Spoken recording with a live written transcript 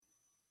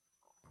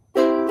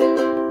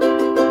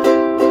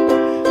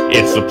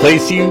It's the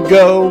place you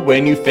go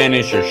when you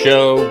finish your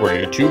show.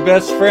 We're your two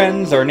best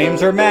friends. Our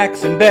names are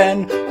Max and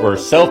Ben. We're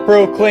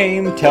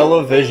self-proclaimed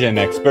television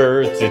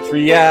experts. It's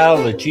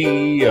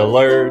Reality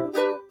Alert.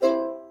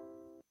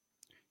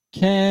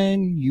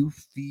 Can you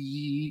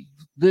feel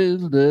the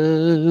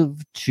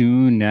love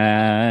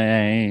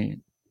tonight?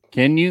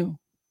 Can you?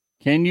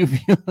 Can you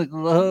feel the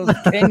love?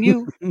 Can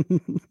you?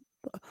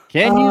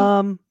 Can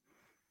you?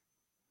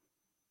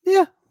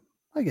 Yeah,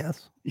 I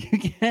guess. You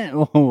can.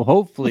 Well,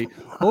 hopefully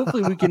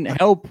we can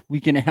help. We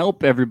can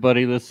help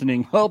everybody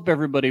listening, help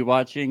everybody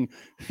watching,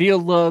 feel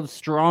love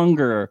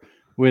stronger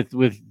with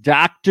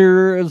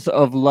Doctors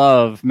of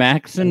Love,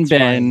 Max and That's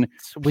Ben.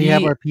 right. We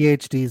have our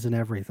PhDs and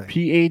everything.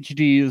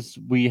 PhDs.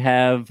 We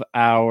have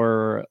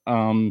our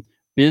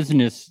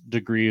business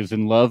degrees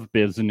in love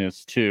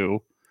business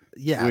too.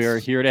 Yes, we are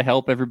here to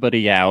help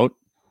everybody out.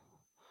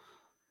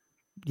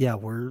 Yeah,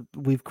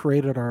 we've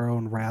created our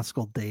own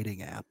rascal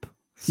dating app.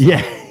 So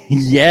yeah.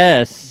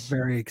 Yes.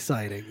 Very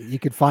exciting. You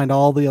could find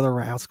all the other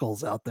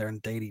rascals out there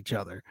and date each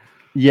other.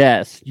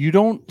 Yes. You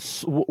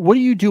don't. What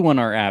do you do on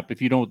our app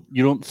if you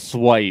don't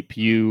swipe?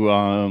 You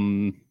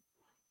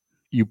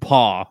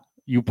paw.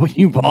 You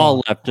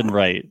paw left and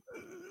right.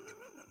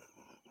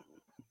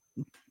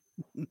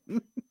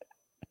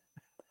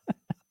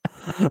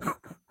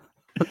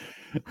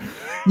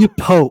 You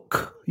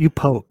poke.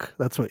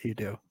 That's what you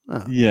do.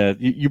 Oh. Yeah,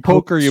 you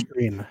poke or you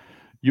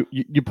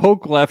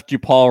poke left, you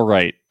paw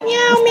right.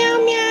 Meow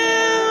meow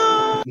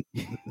meow.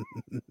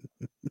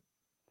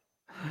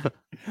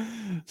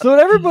 So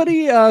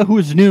everybody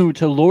who's new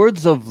to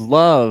Lords of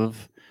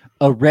Love,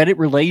 a Reddit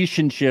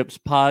relationships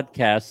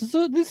podcast.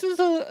 This is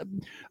a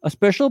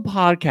special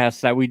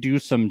podcast that we do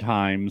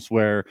sometimes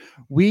where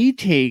we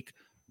take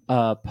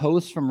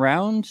posts from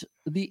around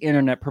the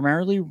internet,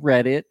 primarily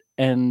Reddit,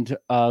 and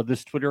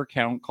this Twitter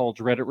account called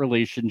Reddit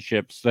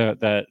Relationships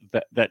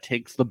that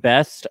takes the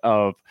best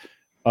of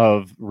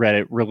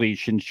Reddit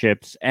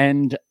relationships,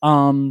 and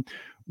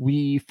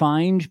we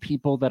find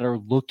people that are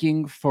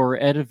looking for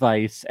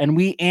advice and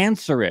we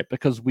answer it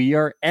because we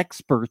are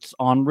experts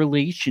on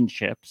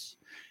relationships.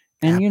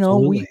 And,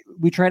 Absolutely.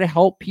 we try to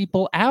help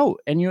people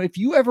out. And, if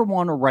you ever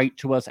want to write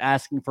to us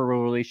asking for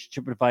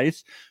relationship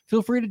advice,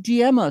 feel free to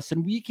DM us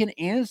and we can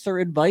answer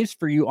advice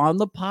for you on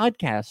the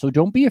podcast. So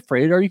don't be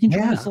afraid, or you can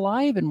join us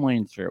live and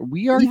answer.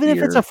 We are even if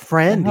it's a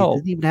friend, it help.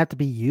 doesn't even have to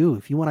be you.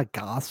 If you want to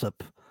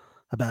gossip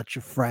about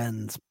your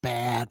friend's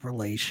bad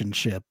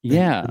relationship,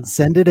 then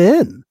send it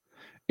in.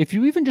 If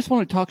you even just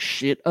want to talk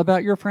shit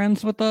about your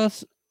friends with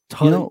us,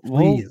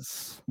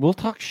 please. We'll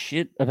talk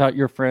shit about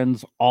your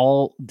friends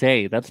all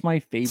day. That's my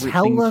favorite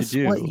thing to do.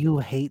 Tell us what you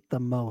hate the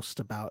most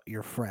about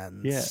your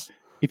friends. Yeah.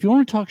 If you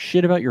want to talk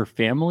shit about your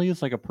family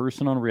as like a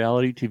person on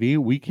reality TV,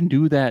 we can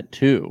do that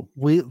too.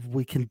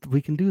 We can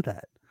do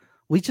that.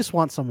 We just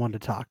want someone to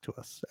talk to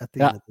us at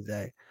the end of the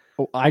day.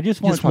 Oh, I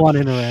just want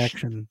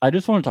interaction. I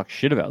just want to talk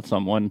shit about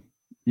someone,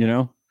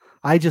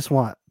 I just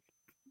want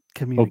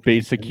communication.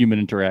 Basic human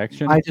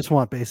interaction. I just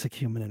want basic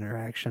human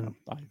interaction.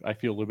 I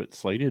feel a little bit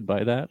slighted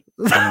by that.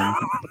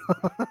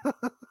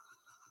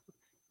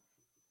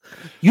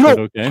 You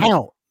don't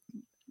count.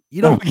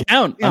 You don't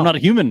count. I'm not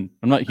human.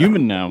 I'm not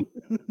human now.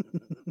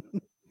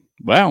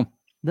 Wow.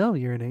 No,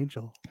 you're an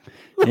angel.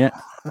 Yeah.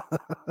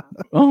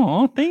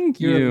 Oh, thank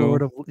you.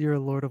 You're a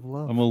Lord of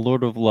Love. I'm a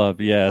Lord of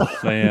Love. Yes,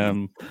 I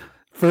am.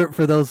 For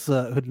those who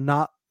are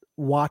not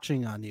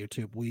watching on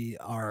YouTube, we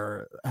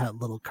are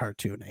little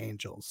cartoon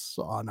angels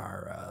on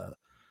our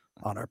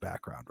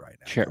background right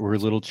now. We're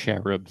little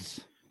cherubs.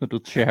 Little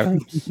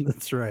cherubs.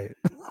 That's right.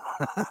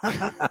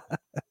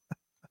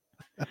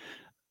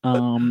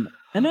 And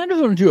I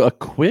just want to do a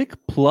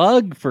quick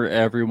plug for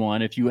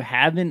everyone. If you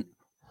haven't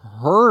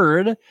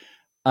heard,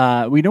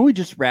 we know we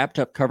just wrapped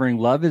up covering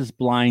Love is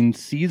Blind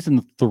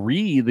Season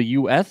 3, the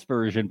US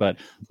version, but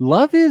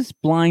Love is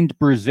Blind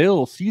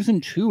Brazil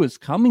Season 2 is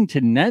coming to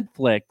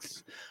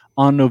Netflix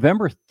on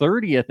November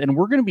 30th, and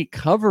we're going to be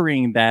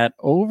covering that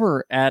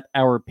over at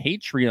our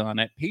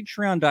Patreon at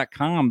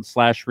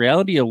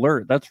patreon.com/reality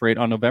alert. That's right,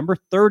 on November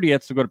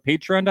 30th. So go to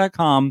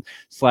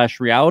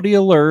patreon.com/reality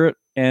alert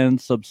and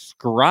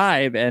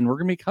subscribe, and we're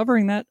going to be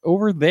covering that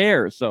over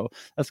there. So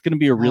that's going to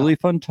be a really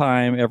fun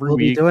time every week. We'll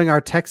be doing our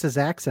Texas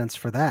accents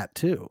for that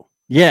too.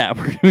 Yeah,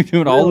 we're going to be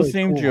doing all the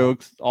same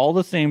jokes, all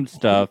the same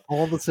stuff.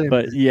 All the same.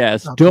 But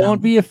yes,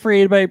 don't be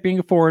afraid about it being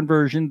a foreign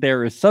version.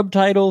 There is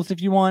subtitles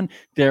if you want.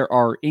 There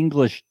are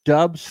English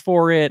dubs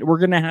for it. We're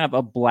going to have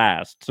a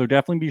blast. So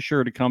definitely be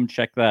sure to come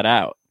check that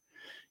out.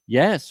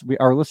 Yes,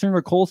 our listener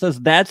Nicole says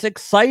that's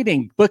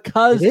exciting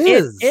because it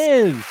is.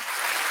 Yes.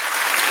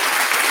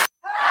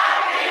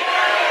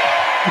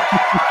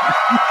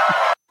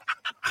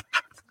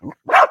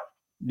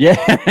 Yeah,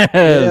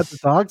 the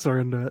dogs are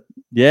into it.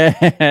 Yeah,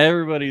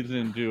 everybody's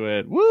into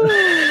it. Woo!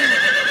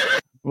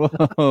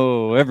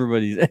 Whoa,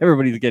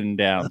 everybody's getting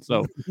down.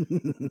 So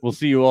we'll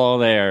see you all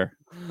there.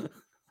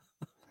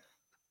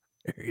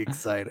 Very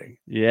exciting.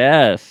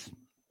 Yes.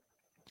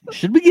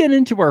 Should we get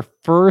into our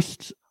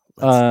first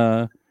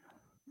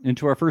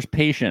into our first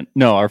patient.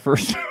 No, our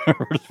first,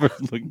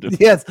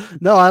 Yes.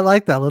 No, I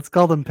like that. Let's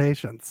call them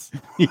patients.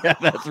 Yeah,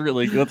 that's a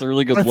really good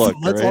Let's, look.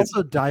 let's right?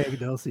 also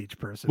diagnose each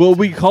person. Well, too.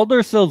 we called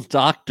ourselves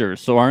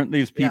doctors, so aren't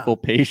these people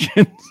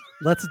patients?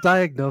 Let's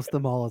diagnose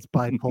them all as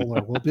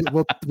bipolar.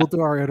 We'll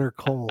do our inner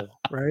Cole,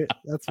 right?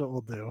 That's what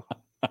we'll do.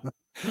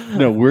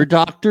 No, we're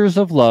doctors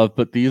of love,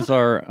 but these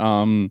are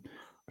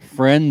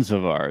friends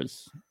of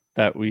ours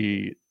that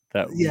we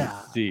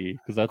see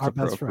because that's Our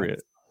best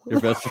appropriate.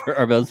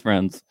 Our best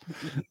friends.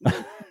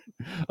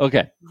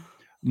 Okay.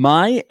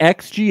 My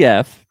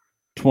XGF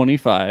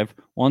 25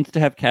 wants to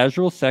have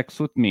casual sex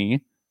with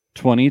me,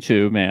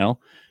 22 male,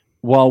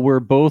 while we're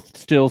both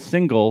still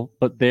single,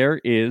 but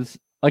there is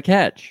a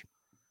catch.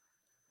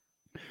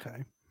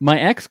 Okay. My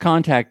ex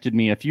contacted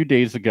me a few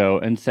days ago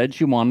and said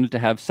she wanted to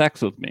have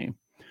sex with me.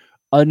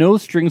 A no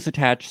strings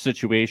attached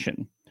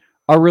situation.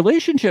 Our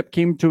relationship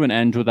came to an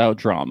end without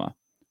drama.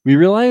 We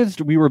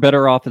realized we were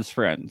better off as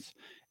friends,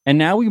 and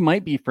now we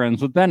might be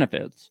friends with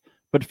benefits.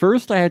 But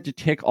first, I had to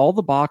tick all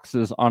the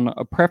boxes on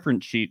a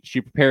preference sheet she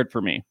prepared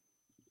for me.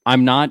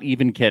 I'm not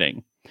even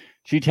kidding.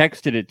 She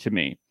texted it to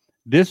me.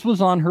 This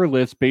was on her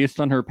list based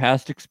on her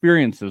past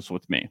experiences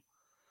with me.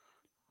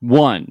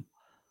 1.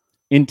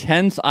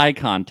 Intense eye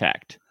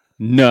contact.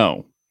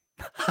 No.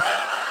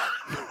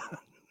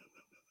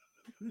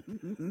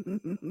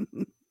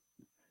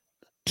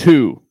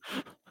 2.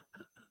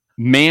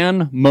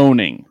 Man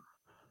moaning.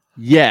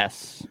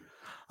 Yes.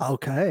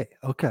 Okay.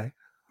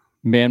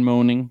 Man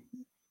moaning.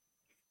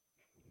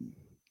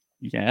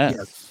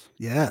 Yes.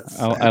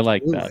 I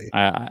like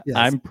that.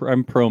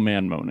 I'm pro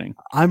man moaning.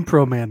 I'm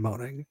pro man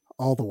moaning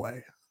all the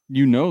way.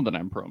 You know that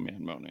I'm pro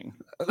man moaning.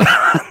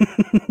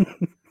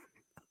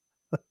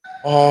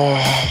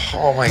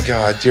 Oh my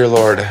God, dear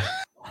Lord!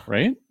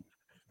 Right?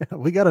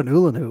 We got an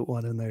Ulan Hoot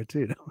one in there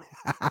too.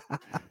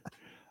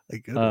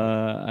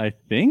 I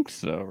think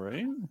so.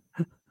 Right?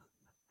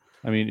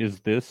 I mean,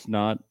 is this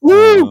not?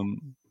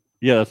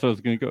 Yeah, that's what I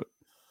was gonna go.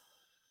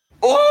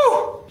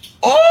 Oh!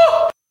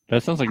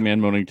 That sounds like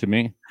man moaning to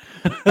me.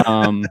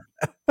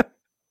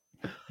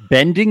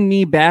 Bending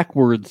me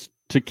backwards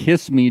to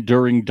kiss me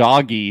during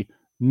doggy.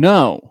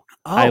 No.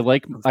 I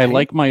like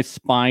my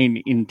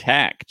spine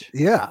intact.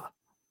 Yeah.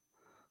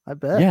 I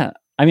bet. Yeah.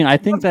 I mean, I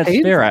think that's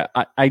painful. fair.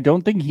 I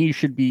don't think he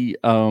should be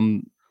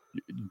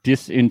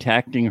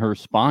disintacting her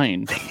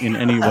spine in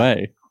any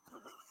way.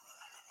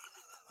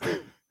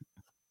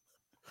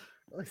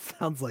 It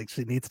sounds like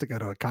she needs to go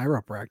to a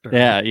chiropractor.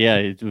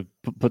 Yeah.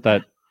 Put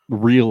that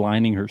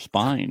realigning her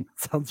spine.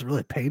 Sounds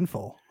really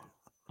painful.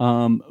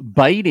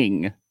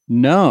 Biting.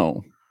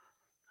 No.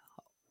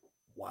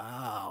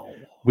 Wow.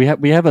 We have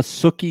a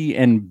Sookie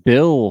and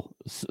Bill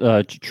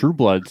True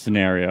Blood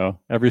scenario.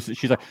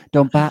 She's like,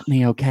 "Don't bite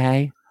me,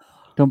 okay?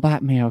 Don't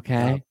bite me,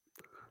 okay?"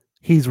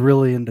 He's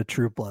really into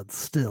True Blood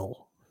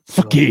still.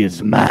 Sookie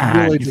is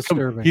mad. Really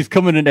disturbing. He's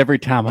coming in every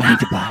time. I need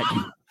to bite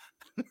you.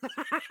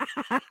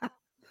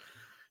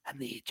 I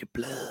need your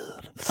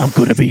blood. I'm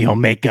gonna be your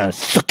maker,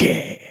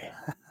 Sookie.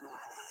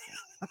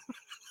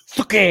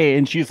 Sookie,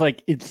 and she's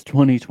like, "It's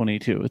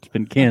 2022. It's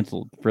been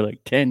canceled for like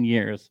 10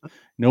 years.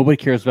 Nobody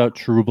cares about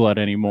True Blood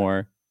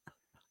anymore.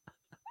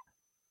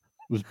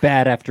 It was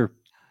bad after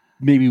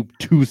maybe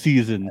 2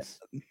 seasons."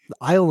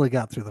 I only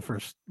got through the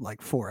first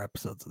 4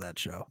 episodes of that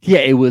show. Yeah,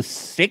 it was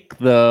sick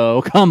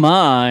though. Come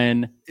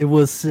on. It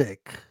was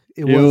sick.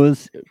 It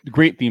was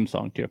great theme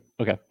song too.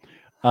 Okay.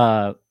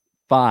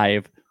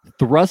 5.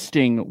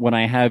 Thrusting when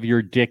I have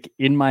your dick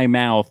in my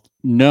mouth.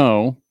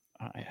 No.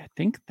 I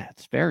think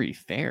that's very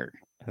fair.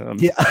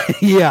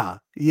 Yeah.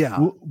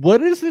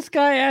 What is this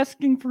guy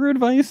asking for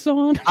advice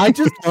on? I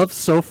just love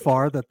so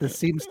far that this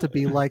seems to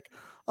be like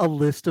a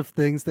list of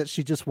things that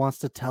she just wants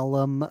to tell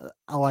him,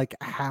 like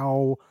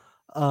how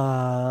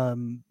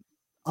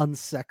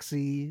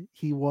unsexy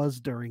he was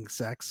during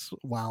sex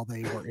while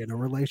they were in a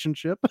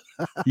relationship.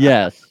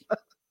 Yes.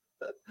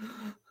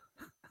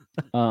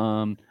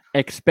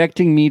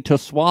 Expecting me to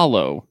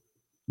swallow.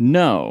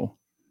 No.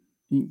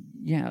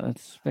 Yeah,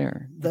 that's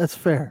fair. That's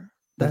fair.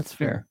 That's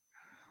fair.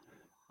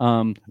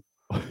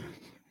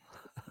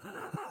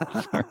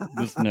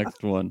 This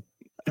next one.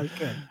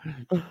 Okay.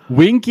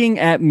 Winking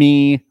at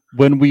me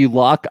when we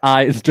lock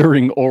eyes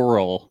during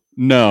oral.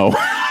 No.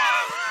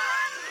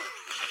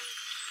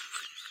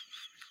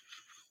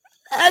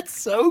 That's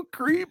so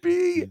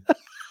creepy.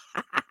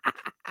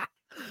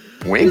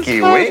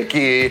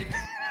 Winky.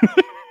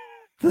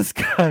 This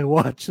guy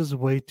watches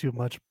way too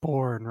much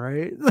porn,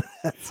 right?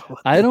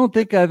 I don't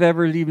think I've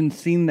ever even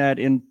seen that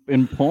in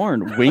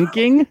porn.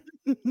 Winking?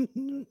 Wink.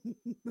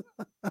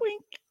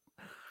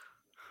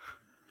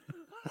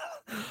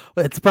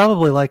 It's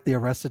probably like the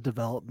Arrested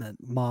Development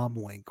mom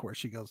wink where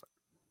she goes,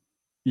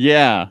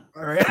 yeah.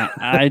 All right.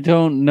 I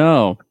don't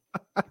know.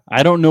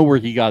 I don't know where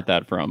he got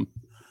that from.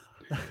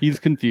 He's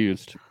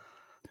confused.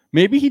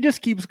 Maybe he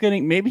just keeps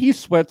getting, maybe he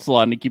sweats a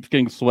lot and he keeps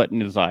getting sweat in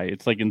his eye.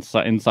 It's like in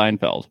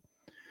Seinfeld.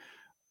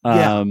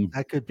 Yeah,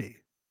 that could be.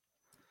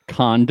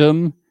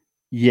 Condom,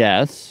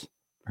 yes.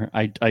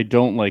 I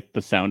don't like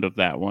the sound of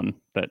that one.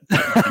 That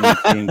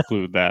needs to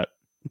include that.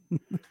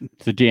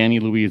 It's a Danny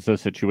Louisa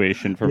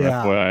situation from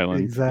FY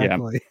Island.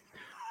 Exactly.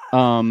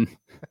 Yeah.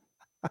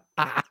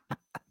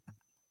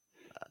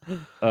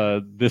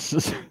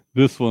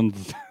 This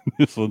one's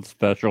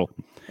special.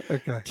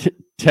 Okay.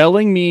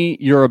 Telling me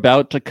you're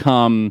about to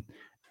come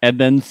and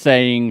then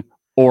saying,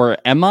 "Or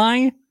am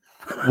I?"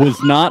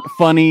 was not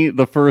funny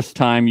the first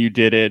time you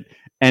did it,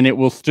 and it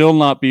will still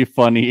not be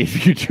funny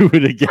if you do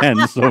it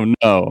again. So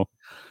no.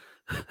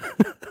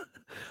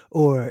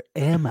 Or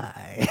am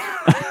I?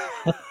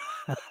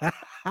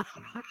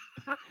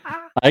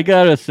 I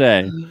gotta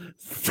say,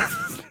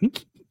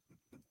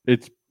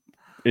 it's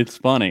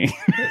funny.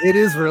 It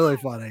is really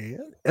funny.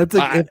 It's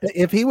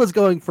if he was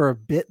going for a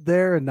bit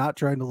there and not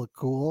trying to look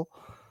cool,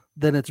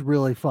 then it's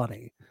really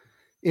funny.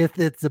 If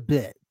it's a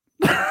bit.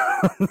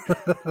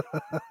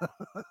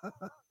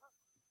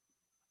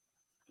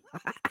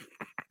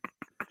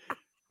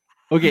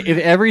 Okay, if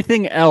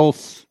everything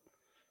else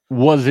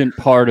wasn't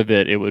part of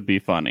it, it would be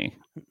funny.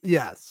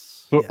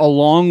 Yes. But yeah.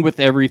 along with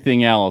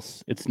everything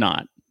else, it's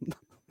not.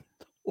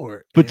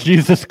 But Yeah.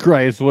 Jesus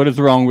Christ, what is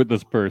wrong with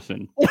this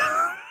person?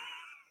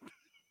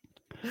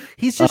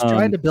 He's just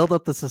trying to build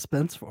up the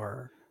suspense for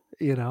her,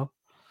 you know?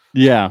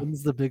 Yeah.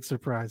 When's the big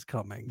surprise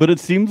coming? But it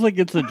seems like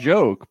it's a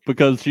joke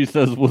because she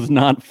says was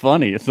not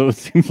funny. So it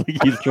seems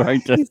like he's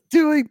trying to. He's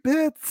doing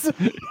bits.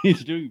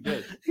 He's doing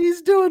bits.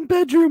 He's doing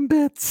bedroom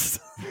bits.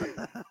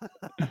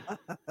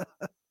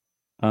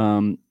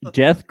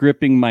 Death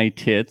gripping my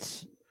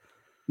tits.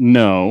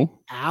 No.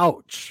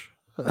 Ouch.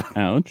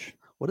 Ouch.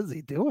 What is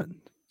he doing?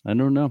 I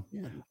don't know.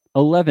 Yeah.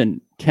 11.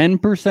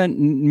 10%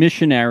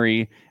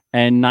 missionary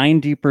and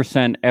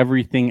 90%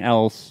 everything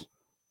else.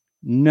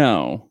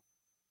 No.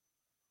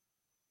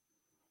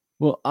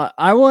 Well,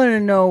 I want to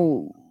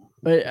know.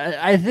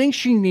 I think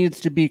she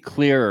needs to be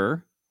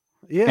clearer.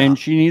 Yeah. And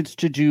she needs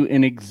to do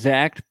an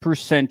exact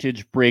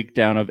percentage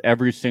breakdown of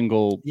every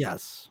single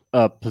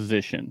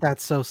position.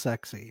 That's so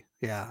sexy.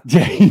 Yeah.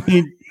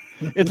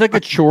 It's like a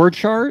chore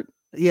chart.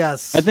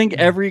 Yes. I think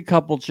every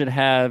couple should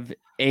have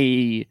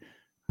a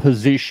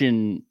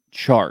position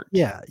chart.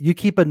 Yeah. You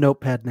keep a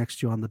notepad next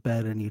to you on the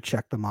bed and you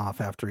check them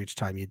off after each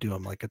time you do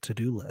them, like a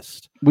to-do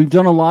list. We've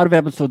done a lot of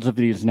episodes of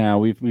these now.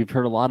 We've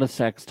heard a lot of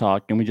sex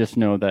talk, and we just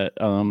know that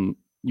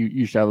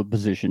you should have a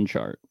position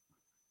chart.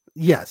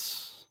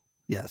 Yes.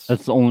 Yes.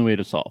 That's the only way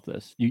to solve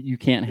this. You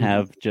can't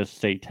have just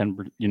say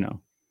 10%, you know.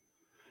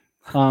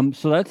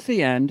 So that's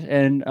the end.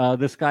 And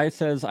this guy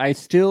says, I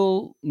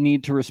still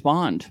need to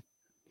respond.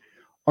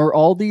 Are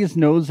all these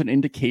no's an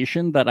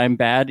indication that I'm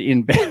bad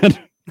in bed?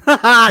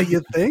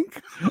 You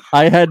think?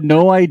 I had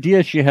no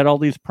idea she had all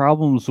these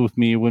problems with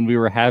me when we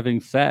were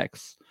having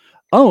sex.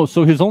 Oh,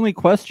 so his only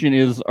question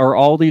is, are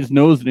all these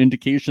no's an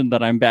indication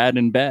that I'm bad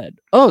in bed?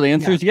 Oh, the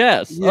answer is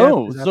yes. Yeah,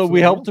 oh, so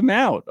we helped him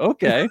out.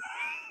 Okay.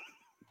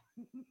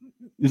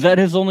 Is that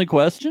his only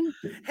question?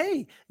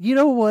 Hey, you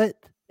know what?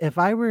 If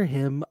I were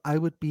him, I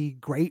would be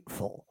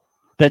grateful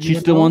that she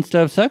still wants to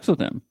have sex with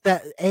him.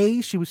 That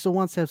A, she still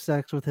wants to have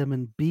sex with him,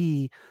 and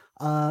B,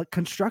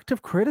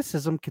 constructive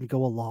criticism can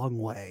go a long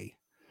way.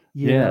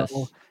 You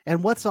know?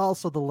 And what's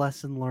also the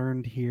lesson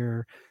learned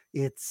here?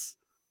 It's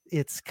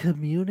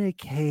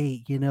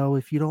communicate. You know,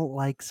 if you don't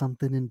like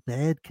something in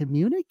bed,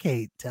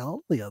 communicate.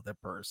 Tell the other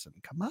person.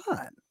 Come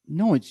on.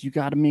 No, it's you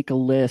got to make a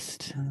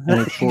list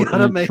and a chore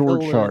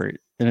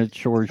chart. And a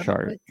chore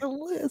chart. Make a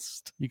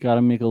list. You got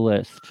to make a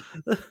list.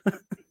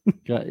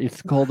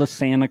 It's called the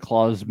Santa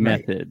Claus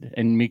method,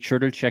 and make sure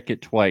to check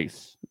it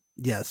twice.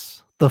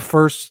 Yes.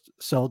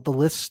 So the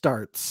list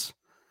starts.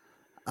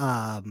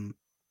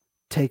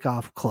 Take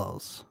off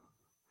clothes.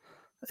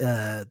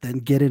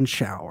 Then get in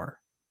shower.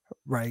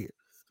 Right.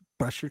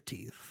 Brush your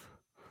teeth.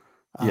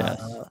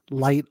 Yes.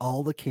 Light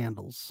all the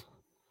candles.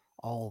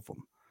 All of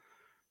them.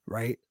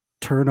 Right.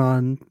 Turn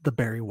on the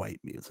Barry White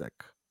music.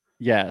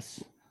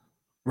 Yes.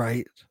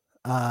 Right.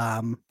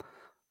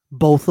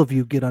 Both of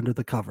you get under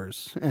the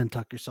covers and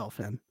tuck yourself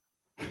in.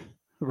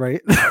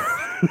 Right.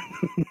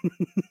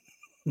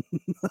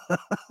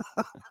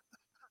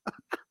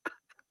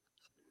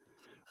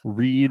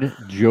 Read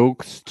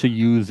jokes to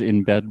use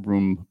in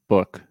bedroom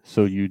book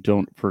so you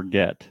don't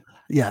forget.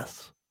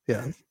 Yes.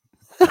 Yes.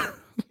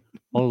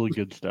 All the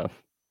good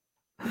stuff.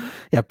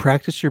 Yeah,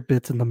 practice your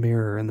bits in the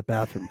mirror in the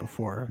bathroom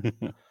before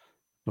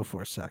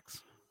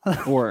sex.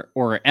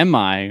 or am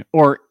I?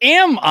 Or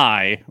am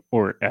I?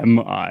 Or am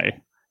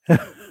I?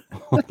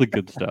 All the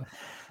good stuff.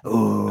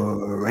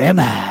 Or am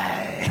I?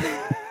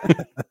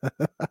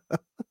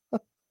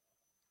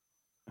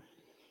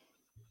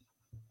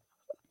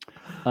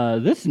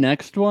 This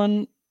next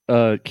one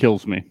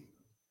kills me.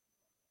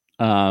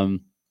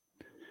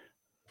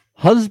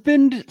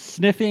 Husband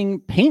sniffing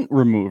paint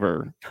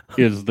remover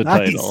is the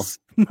title.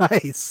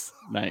 Nice.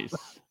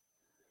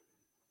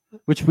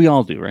 Which we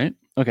all do, right?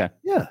 Okay.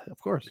 Yeah, of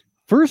course.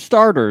 For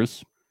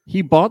starters,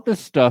 he bought this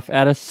stuff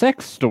at a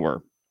sex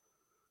store.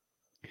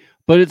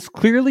 But it's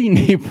clearly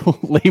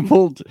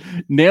labeled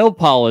nail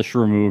polish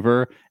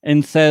remover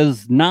and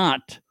says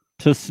not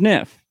to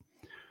sniff.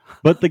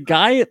 But the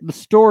guy at the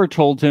store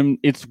told him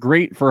it's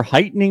great for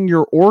heightening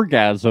your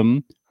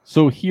orgasm,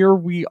 So here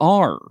we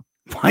are.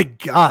 My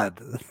God,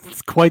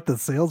 it's quite the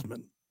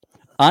salesman.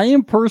 I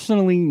am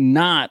personally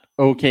not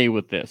okay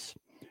with this.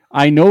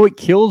 I know it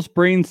kills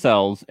brain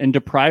cells and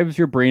deprives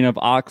your brain of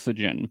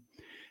oxygen.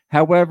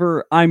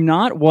 However, I'm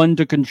not one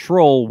to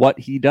control what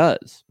he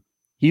does.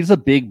 He's a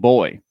big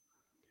boy.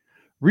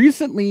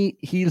 Recently,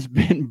 he's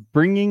been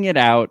bringing it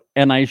out,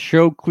 and I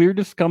show clear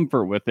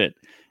discomfort with it.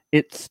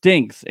 It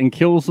stinks and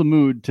kills the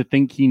mood to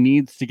think he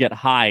needs to get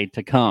high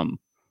to come.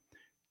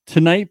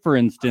 Tonight, for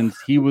instance,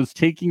 he was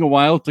taking a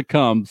while to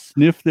come,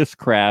 sniff this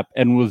crap,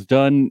 and was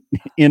done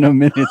in a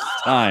minute's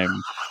time.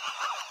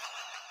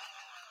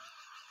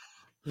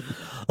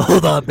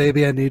 Hold on,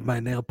 baby. I need my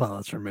nail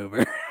polish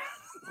remover.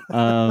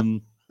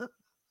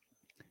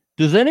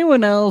 Does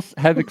anyone else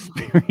have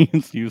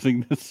experience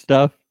using this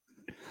stuff?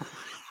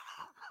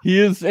 He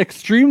is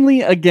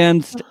extremely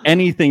against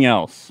anything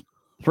else.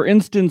 For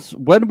instance,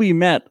 when we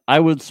met, I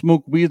would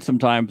smoke weed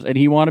sometimes, and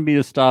he wanted me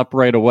to stop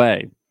right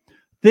away.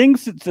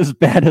 Thinks it's as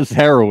bad as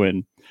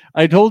heroin.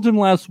 I told him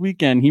last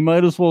weekend he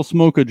might as well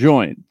smoke a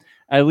joint.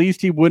 At least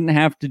he wouldn't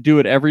have to do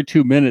it every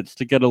 2 minutes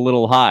to get a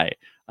little high.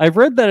 I've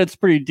read that it's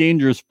pretty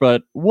dangerous,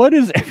 but what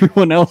is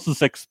everyone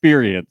else's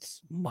experience?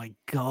 My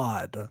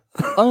God.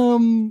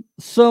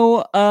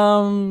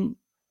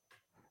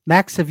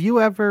 Max, have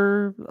you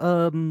ever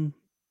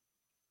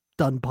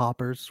done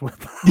poppers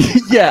with?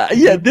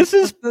 yeah. This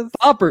is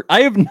popper.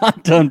 I have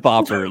not done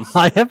poppers.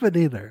 I haven't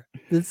either.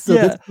 This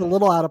is a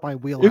little out of my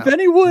wheelhouse. If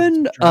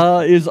anyone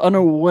is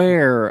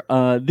unaware,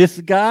 this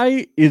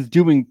guy is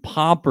doing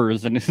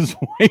poppers, and his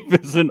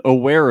wife isn't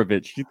aware of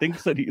it. She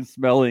thinks that he's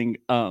smelling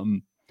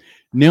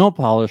nail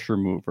polish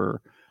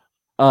remover.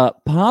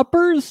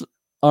 Poppers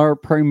are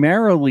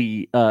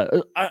primarily.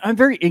 I'm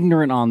very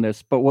ignorant on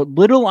this, but what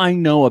little I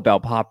know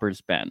about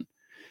poppers, Ben,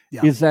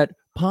 is that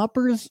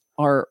poppers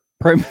are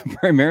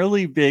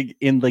primarily big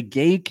in the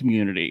gay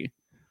community,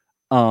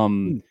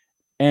 and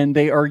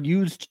they are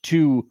used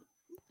to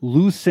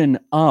loosen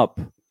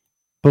up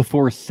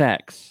before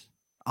sex.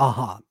 Do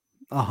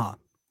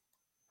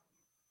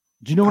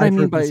you know what I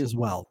mean by as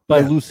well? By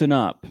loosen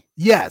up?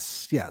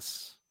 Yes.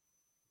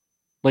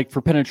 Like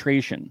for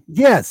penetration.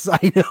 Yes,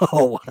 I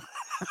know.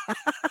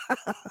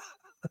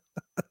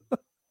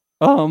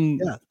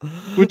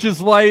 Which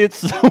is why it's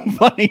so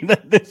funny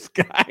that this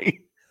guy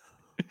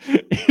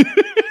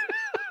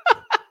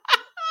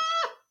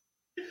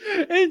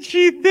and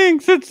she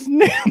thinks it's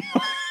nail.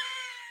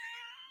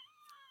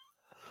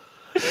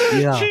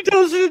 Yeah. She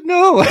doesn't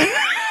know.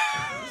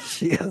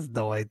 She has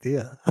no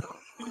idea.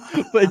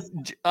 But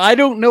I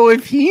don't know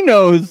if he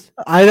knows.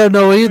 I don't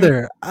know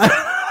either.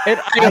 And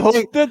I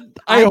hope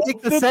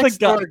the sex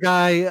store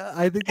guy.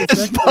 I think the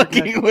is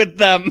fucking with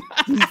them.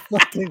 He's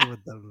fucking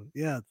with them.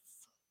 Yes,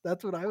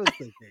 that's what I was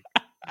thinking.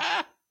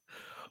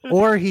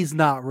 Or he's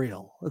not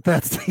real.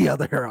 That's the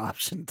other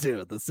option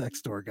too. The sex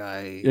store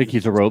guy. Like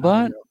he's a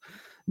robot?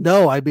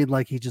 No, I mean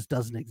like he just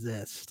doesn't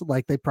exist.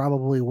 Like they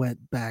probably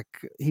went back.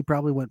 He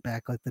probably went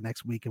back like the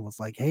next week and was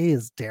like, "Hey,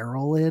 is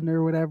Daryl in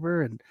or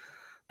whatever?" And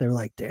they're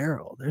like,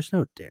 "Daryl, there's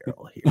no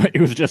Daryl here."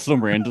 It was just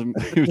some random.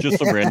 It was just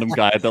some random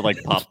guy that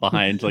like popped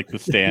behind like the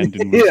stand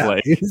and was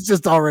like, "He's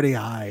just already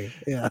high."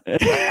 Yeah.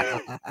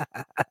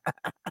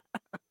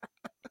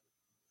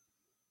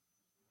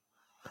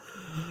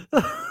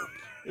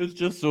 It's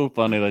just so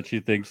funny that she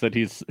thinks that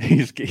he's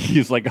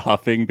like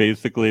huffing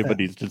basically, but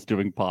he's just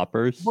doing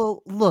poppers.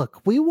 Well,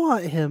 look, we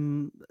want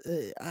him.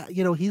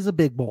 He's a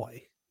big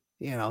boy.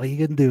 He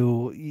can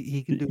do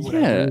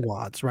whatever he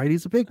wants, right?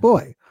 He's a big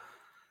boy.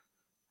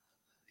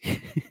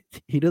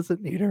 He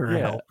doesn't need her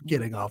help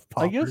getting off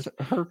poppers. I guess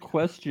her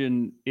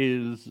question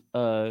is,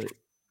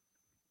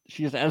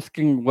 she's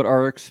asking what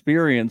our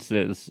experience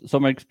is. So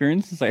my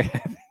experience is I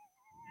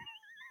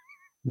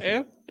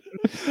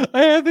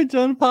haven't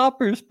done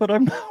poppers, but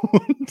I'm not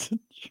one to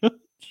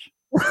judge.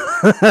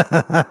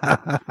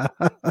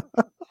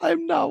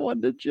 I'm not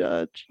one to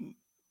judge.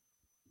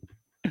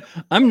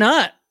 I'm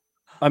not.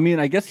 I mean,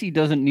 I guess he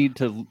doesn't need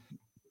to.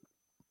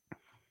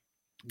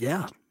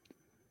 Yeah.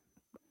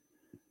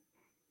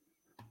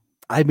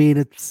 I mean,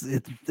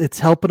 it's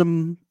helping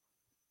him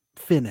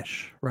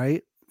finish,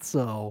 right?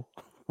 So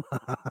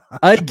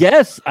I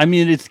guess. I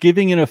mean, it's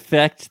giving an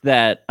effect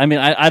that. I mean,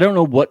 I don't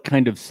know what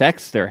kind of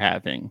sex they're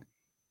having.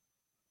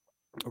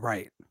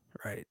 Right.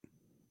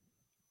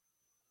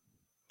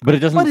 But it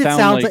doesn't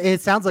sound like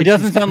it sounds like it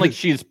doesn't sound like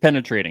she's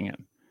penetrating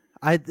him.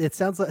 It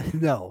sounds like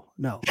no.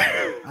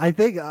 I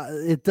think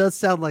it does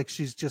sound like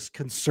she's just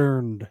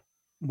concerned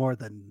more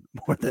than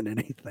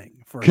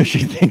anything because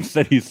she thinks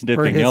that he's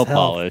sniffing nail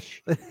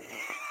polish.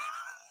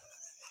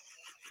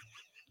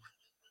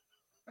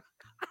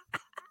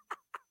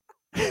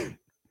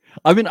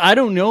 I mean, I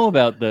don't know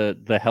about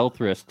the health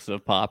risks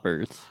of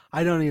poppers.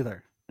 I don't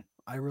either.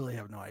 I really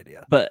have no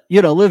idea. But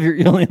you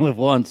only live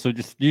once, so you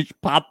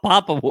just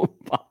pop away.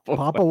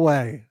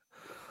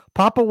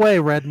 Pop away,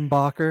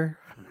 Redenbacher.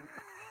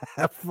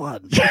 Have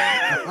fun.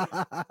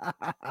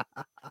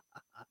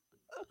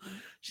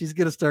 She's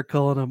gonna start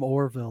calling him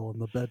Orville in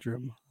the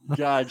bedroom.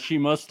 God, she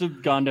must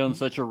have gone down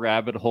such a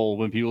rabbit hole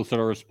when people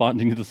started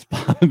responding to the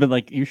spot and been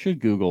like, you should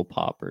Google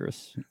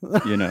poppers,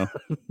 you know.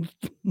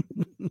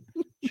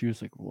 She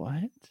was like,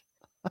 what?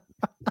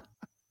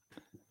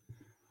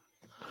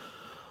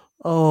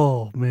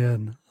 Oh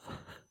man.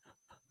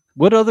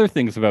 What other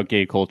things about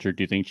gay culture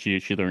do you think she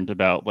learned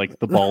about, like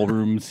the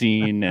ballroom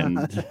scene and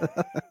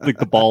like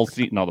the ball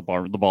scene, not the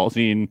ball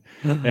scene,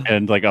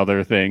 and like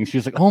other things?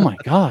 She's like, oh my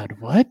God,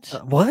 what?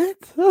 What?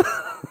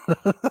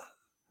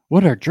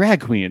 What are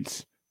drag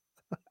queens?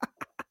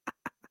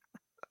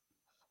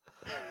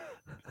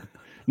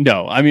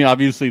 No, I mean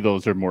obviously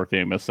those are more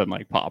famous than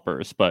like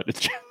poppers, but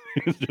it's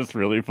just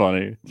really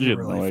funny. She had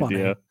Really no funny.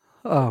 idea.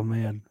 Oh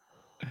man.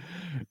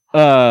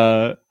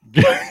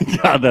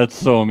 God, that's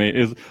so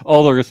amazing.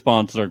 All the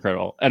responses are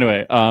incredible.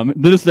 Anyway,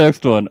 this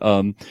next one,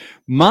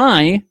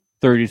 my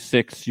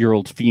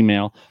 36-year-old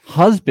female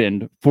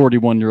husband,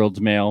 41-year-old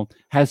male,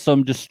 has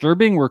some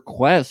disturbing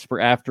requests for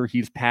after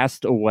he's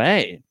passed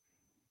away.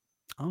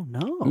 Oh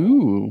no.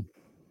 Ooh.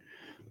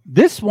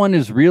 This one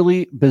is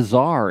really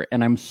bizarre,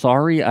 and I'm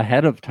sorry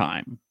ahead of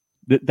time.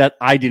 That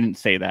I didn't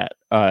say that.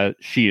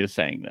 She is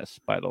saying this,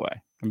 by the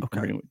way.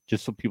 Okay.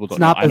 Just so people don't It's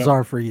know. not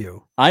bizarre for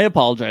you. I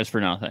apologize for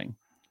nothing.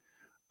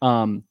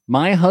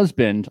 My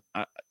husband,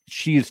 I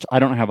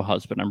don't have a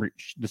husband.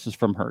 This is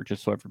from her,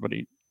 just so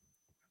everybody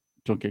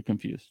don't get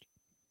confused.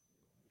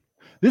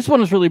 This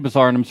one is really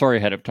bizarre, and I'm sorry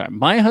ahead of time.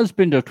 My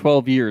husband of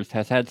 12 years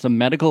has had some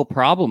medical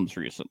problems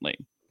recently.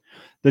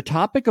 The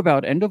topic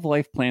about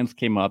end-of-life plans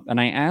came up, and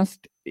I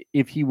asked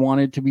if he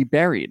wanted to be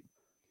buried.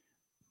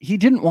 He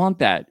didn't want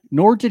that,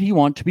 nor did he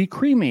want to be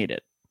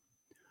cremated.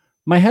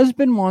 My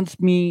husband wants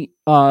me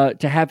to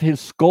have his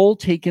skull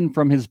taken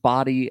from his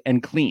body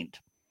and cleaned.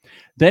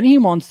 Then he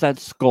wants that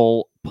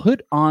skull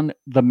put on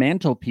the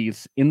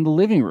mantelpiece in the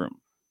living room.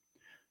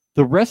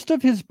 The rest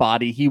of his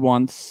body he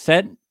wants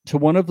sent to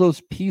one of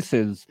those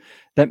pieces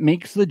that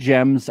makes the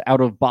gems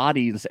out of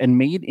bodies and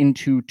made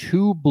into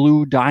 2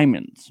 blue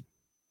diamonds.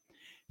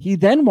 He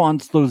then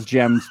wants those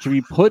gems to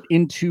be put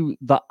into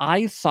the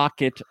eye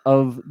socket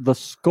of the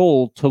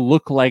skull to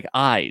look like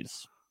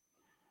eyes.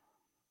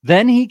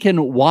 Then he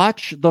can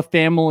watch the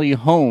family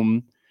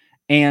home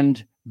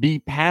and be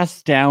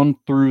passed down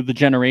through the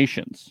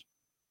generations.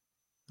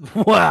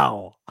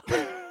 Wow.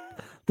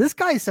 This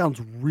guy sounds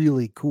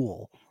really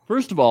cool.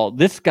 First of all,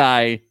 this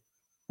guy,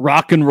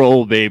 rock and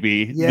roll,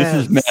 baby. Yes.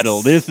 This is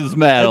metal. This is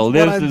metal.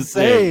 That's this what I'm is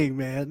saying, sick.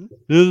 man.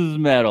 This is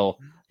metal.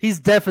 He's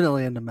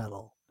definitely into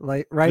metal.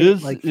 Like, right?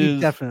 This Like he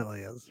is-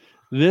 definitely is.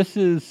 This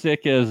is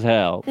sick as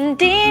hell. This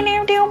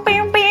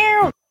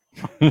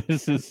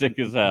is sick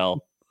as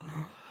hell.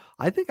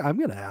 I think I'm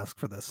gonna ask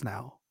for this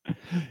now.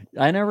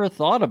 I never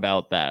thought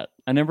about that.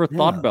 I never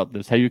thought Yeah. about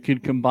this. How you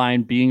could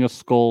combine being a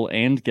skull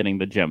and getting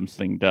the gems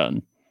thing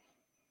done.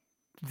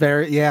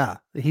 Yeah.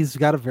 He's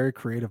got a very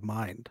creative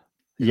mind.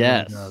 He really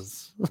Yes.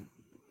 does.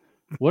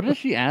 What is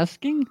she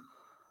asking?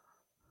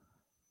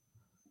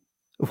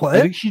 I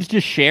What? think she's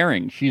just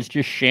sharing. She's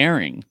just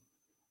sharing.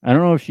 I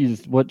don't know if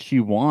she's what she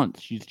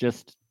wants. She's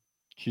just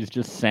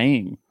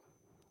saying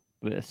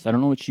this. I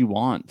don't know what she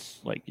wants.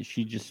 Like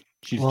she's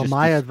Well, just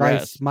my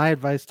distressed.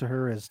 advice to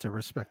her is to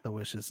respect the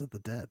wishes of the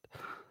dead.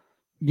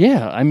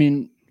 Yeah, I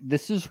mean,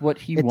 this is what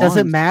he It wants.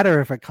 doesn't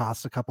matter if it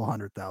costs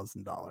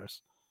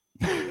 $200,000.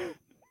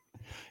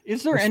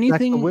 Is there Respect the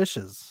anything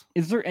wishes?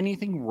 is there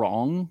anything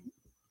wrong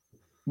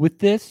with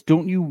this?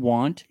 Don't you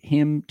want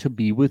him to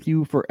be with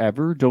you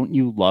forever? Don't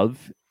you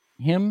love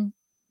him?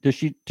 Does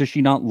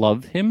she not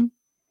love him?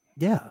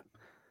 Yeah.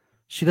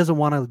 She doesn't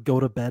want to go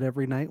to bed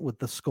every night with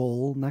the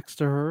skull next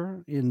to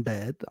her in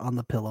bed on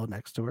the pillow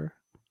next to her,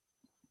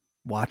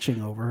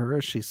 watching over her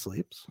as she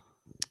sleeps.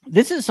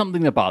 This is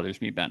something that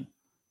bothers me, Ben.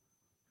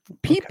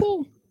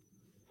 People,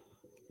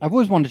 I've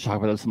always wanted to talk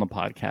about this on the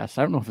podcast.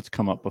 I don't know if it's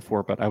come up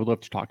before, but I would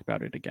love to talk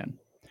about it again.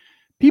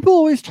 People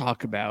always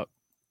talk about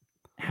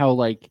how,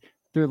 like,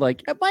 they're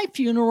like, at my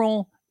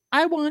funeral,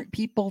 I want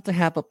people to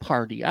have a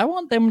party. I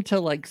want them to,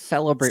 like,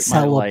 celebrate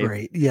my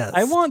life. Yes.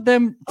 I want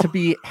them to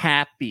be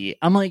happy.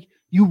 I'm like,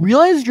 you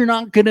realize you're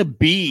not going to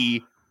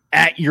be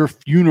at your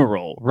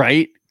funeral,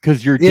 right?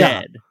 Because you're Yeah.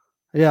 dead.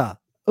 Yeah.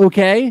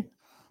 Okay?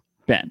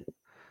 Ben.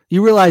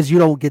 You realize you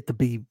don't get to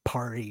be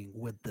partying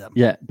with them.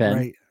 Yeah, Ben.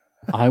 Right.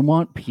 I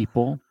want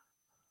people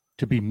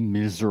to be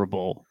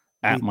miserable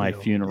at Me my too,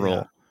 funeral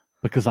yeah.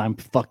 because I'm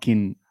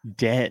fucking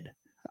dead.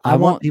 I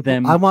want people.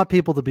 them. I want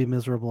people to be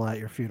miserable at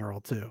your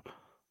funeral too.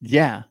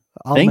 Yeah.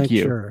 I'll Thank make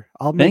you. sure.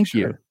 I'll make Thank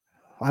sure. you.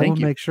 I Thank will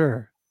you. make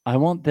sure. I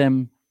want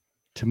them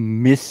to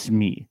miss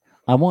me.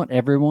 I want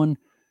everyone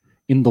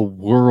in the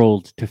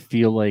world to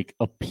feel like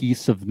a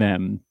piece of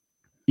them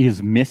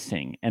is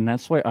missing. And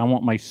that's why I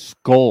want my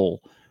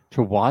skull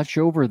to watch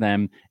over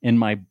them and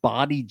my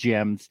body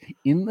gems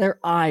in their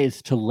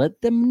eyes to let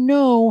them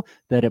know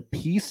that a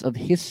piece of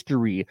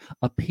history,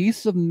 a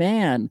piece of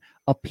man,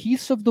 a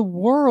piece of the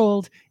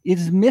world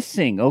is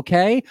missing.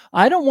 Okay.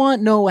 I don't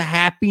want no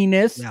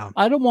happiness. Yeah.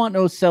 I don't want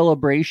no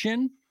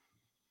celebration.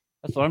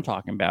 That's what I'm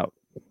talking about.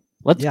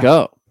 Let's Yeah.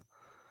 go.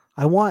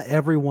 I want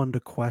everyone to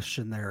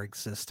question their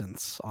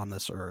existence on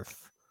this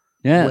earth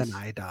Yes. when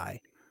I die.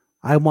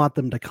 I want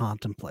them to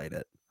contemplate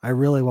it. I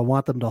really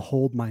want them to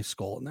hold my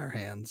skull in their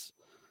hands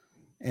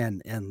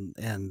and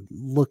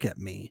look at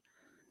me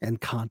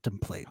and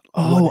contemplate.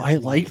 Oh, what is I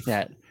like life.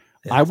 that.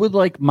 Yes. I would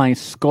like my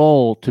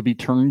skull to be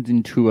turned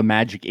into a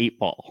magic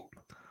 8-ball.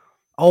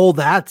 Oh,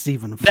 that's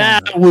even fun.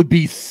 That would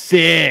be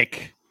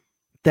sick.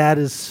 That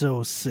is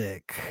so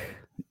sick.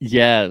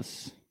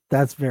 Yes.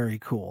 That's very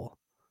cool.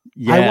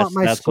 Yes, I want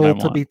my that's what I skull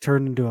to want. be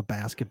turned into a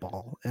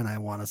basketball, and I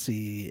want to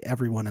see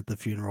everyone at the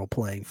funeral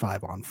playing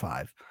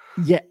 5-on-5.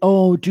 Yeah.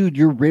 Oh, dude,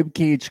 your rib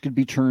cage could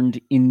be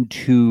turned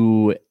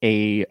into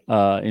a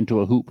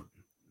hoop.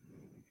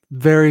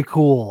 Very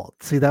cool.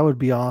 See, that would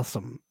be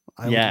awesome.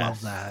 I would Yes.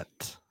 love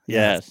that.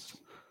 Yes.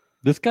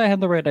 This guy had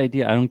the right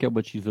idea. I don't get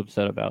what she's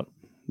upset about.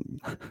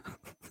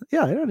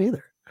 Yeah, I don't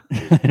either.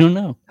 I don't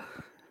know.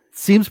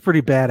 Seems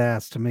pretty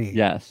badass to me.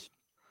 Yes.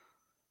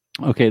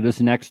 Okay, this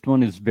next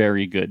one is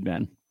very good,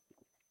 Ben.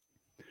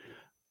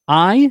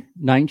 I,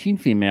 19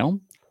 female,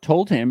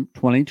 told him,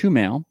 22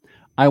 male,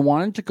 I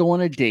wanted to go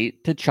on a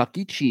date to Chuck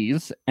E.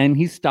 Cheese, and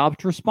he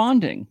stopped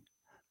responding.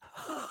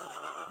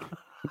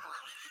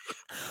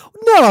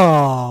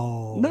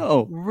 No.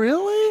 No.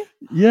 Really?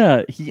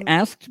 Yeah, he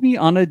asked me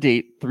on a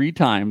date 3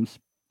 times,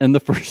 and the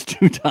first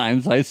 2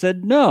 times I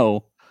said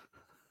no.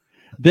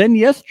 Then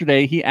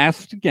yesterday he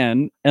asked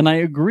again, and I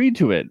agreed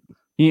to it.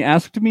 He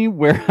asked me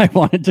where I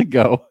wanted to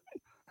go,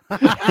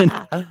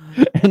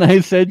 and I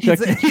said Chuck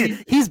E.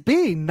 Cheese. He's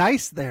being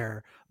nice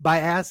there by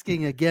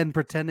asking again,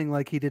 pretending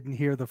like he didn't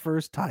hear the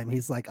first time.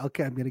 He's like,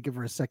 okay, I'm going to give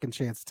her a second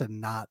chance to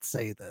not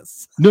say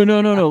this. No.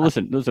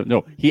 Listen.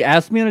 No, he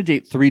asked me on a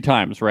date 3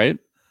 times, right?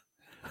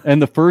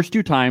 And the first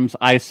 2 times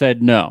I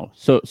said no.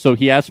 So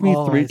he asked me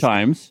 3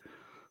 times,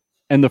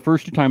 and the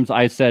first 2 times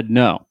I said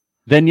no.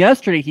 Then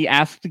yesterday he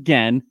asked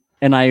again,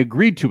 and I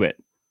agreed to it.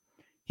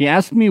 He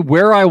asked me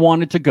where I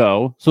wanted to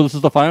go. So this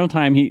is the final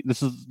time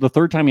this is the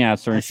 3rd time he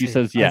asked her, and she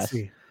says yes.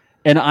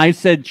 And I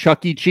said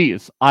Chuck E.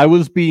 Cheese. I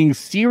was being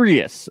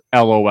serious,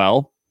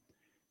 LOL.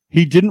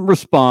 He didn't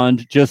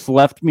respond, just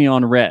left me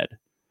on red.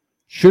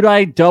 Should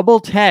I double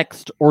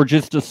text or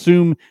just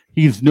assume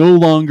he's no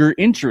longer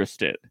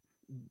interested?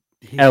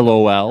 He's LOL.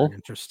 no longer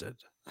interested.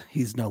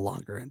 He's no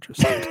longer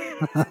interested.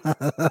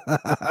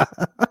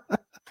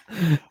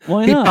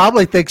 Why He not?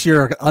 probably thinks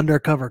you're an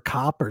undercover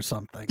cop or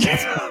something.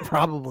 That's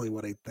probably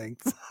what he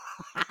thinks.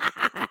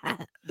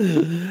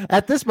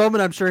 At this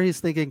moment, I'm sure he's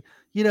thinking,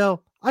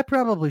 I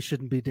probably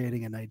shouldn't be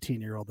dating a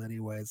 19-year-old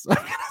anyways.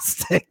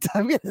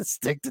 I'm gonna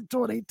stick to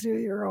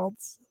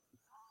 22-year-olds.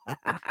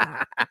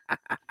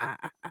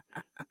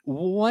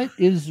 What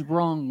is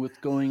wrong with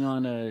going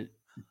on a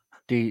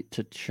date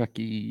to Chuck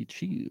E.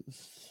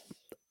 Cheese?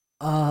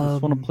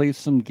 Just want to play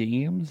some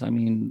games. I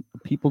mean,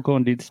 people go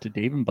on dates to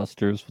Dave and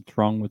Buster's. What's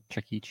wrong with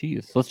Chuck E.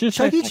 Cheese? Let's just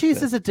Chuck E. dissect Cheese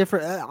it. is a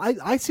different.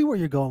 I see where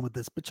you're going with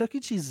this, but Chuck E.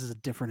 Cheese is a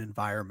different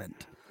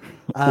environment.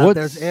 What's-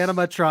 There's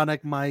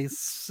animatronic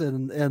mice,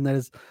 and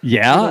there's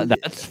Yeah,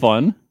 that's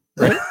fun.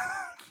 Right?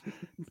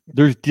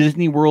 There's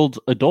Disney World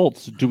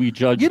adults. Do we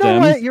judge you know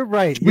them? what? You're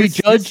right.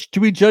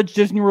 Do we judge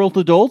Disney World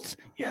adults?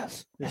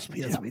 Yes. Yes,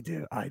 we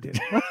do. I do.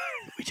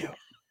 We do.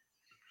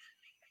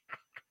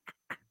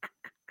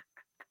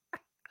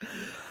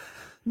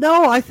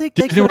 No, I think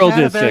they Disney could World have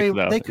had a is sick, very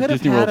though. they could have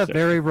Disney had World's a sick.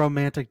 very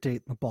romantic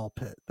date in the ball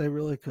pit. They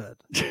really could.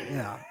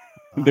 Yeah.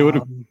 They would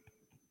have.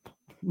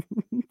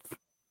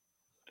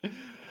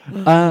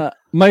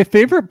 My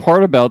favorite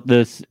part about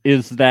this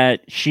is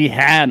that she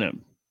had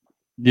him.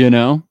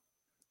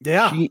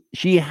 Yeah.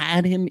 She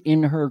had him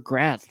in her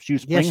grasp. She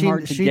was playing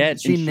hard to get,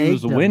 and she she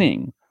was nagged him.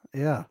 winning.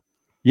 Yeah.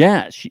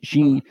 Yeah,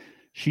 she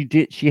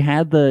did. She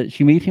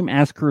made him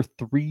ask her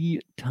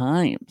 3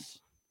 times.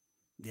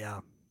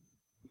 Yeah.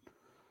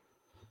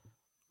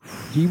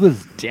 He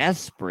was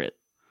desperate.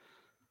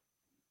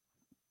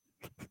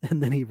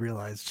 And then he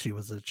realized she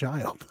was a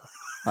child.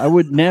 I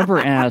would never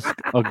ask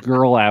a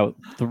girl out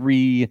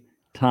 3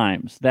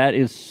 times. That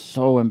is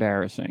so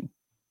embarrassing.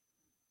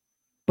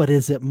 But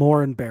is it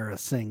more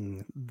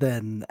embarrassing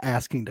than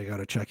asking to go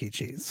to Chuck E.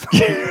 Cheese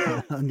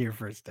on your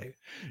first date?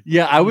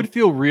 Yeah, I would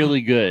feel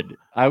really good.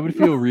 I would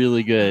feel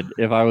really good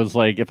if I was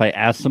like, if I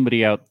asked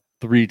somebody out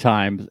 3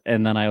 times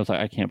and then I was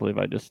like, I can't believe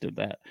I just did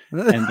that.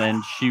 And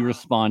then she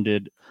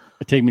responded,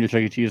 take me to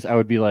Chuck E. Cheese. I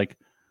would be like,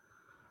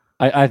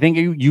 I think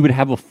you would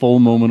have a full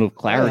moment of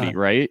clarity, Yeah.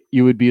 right?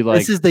 You would be like,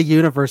 this is the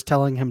universe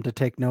telling him to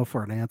take no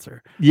for an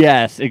answer.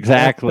 yes,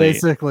 exactly.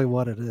 That's basically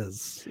what it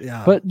is.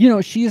 Yeah. But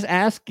she's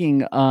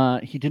asking,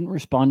 he didn't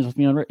respond to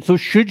me on. So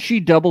should she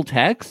double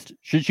text?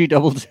 Should she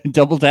double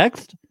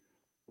text?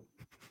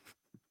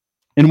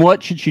 And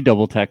what should she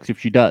double text if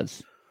she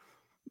does?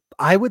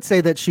 I would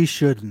say that she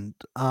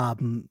shouldn't,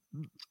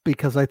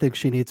 because I think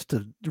she needs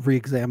to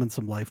re-examine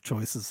some life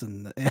choices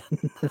and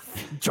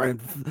try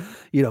and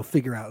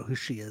figure out who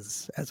she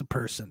is as a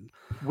person.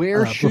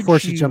 Where should before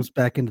she jumps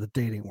back into the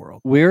dating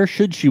world? Where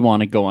should she want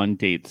to go on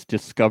dates?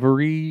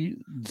 Discovery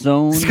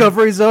Zone?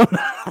 Discovery Zone.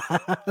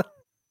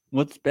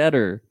 What's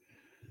better?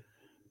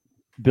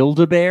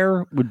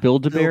 Build-A-Bear? Would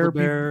Build-A-Bear be?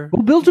 Build-A-Bear,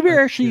 Well, Build-A-Bear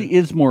that's actually good.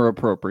 is more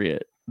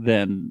appropriate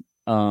than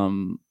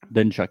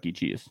Chuck E.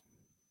 Cheese.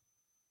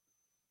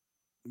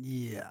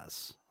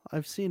 Yes,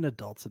 I've seen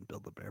adults in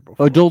Build-A-Bear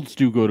before. Adults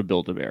do go to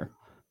Build-A-Bear.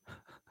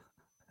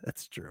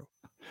 That's true.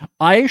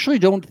 I actually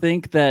don't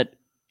think that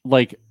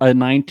like a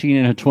 19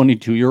 and a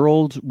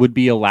 22-year-old would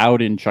be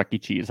allowed in Chuck E.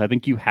 Cheese. I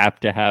think you have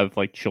to have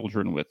like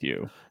children with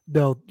you.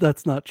 No,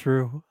 that's not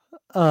true.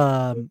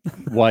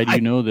 Why do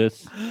you know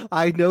this?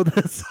 I know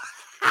this.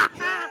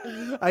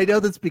 I know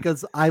this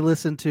because I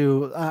listen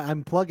to.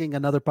 I'm plugging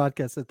another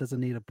podcast that doesn't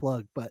need a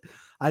plug, but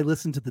I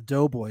listen to the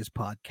Doughboys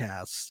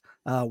podcast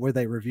where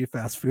they review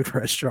fast food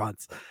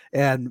restaurants.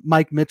 And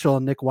Mike Mitchell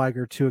and Nick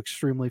Weiger, two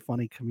extremely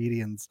funny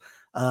comedians,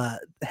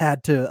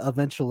 had to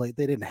eventually.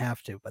 They didn't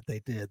have to, but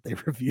they did. They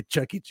reviewed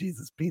Chuck E.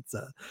 Cheese's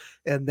pizza,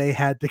 and they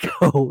had to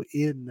go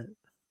in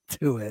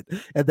to it.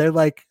 And they're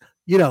like,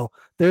 they're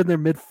in their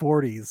mid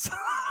 40s.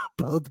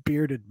 Both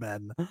bearded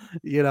men,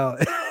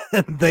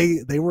 and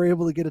they were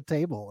able to get a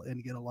table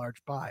and get a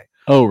large pie.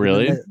 Oh,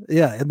 really?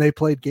 And they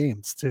played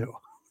games too.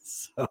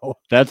 So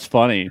that's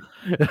funny.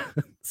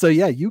 So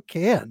yeah, you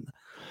can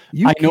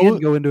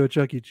go into a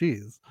Chuck E.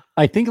 Cheese.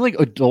 I think like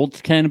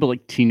adults can, but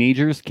like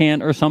teenagers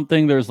can't or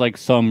something. There's like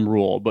some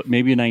rule, but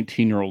maybe a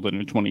 19-year-old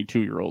and a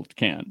 22-year-old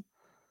can.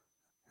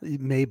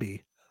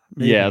 Maybe.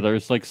 Yeah,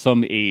 there's like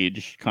some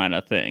age kind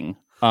of thing.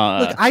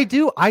 Look, I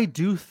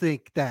do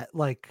think that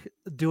like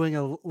doing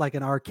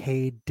an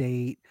arcade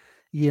date,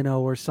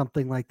 or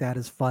something like that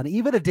is fun.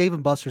 Even a Dave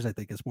and Buster's, I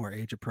think, is more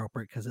age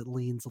appropriate because it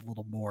leans a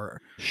little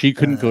more. She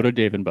couldn't go to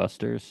Dave and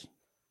Buster's.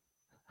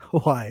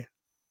 Why?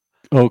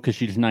 Oh, because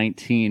she's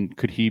 19.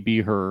 Could he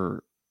be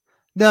her?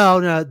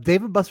 No,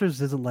 Dave and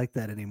Buster's isn't like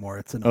that anymore.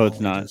 It's an it's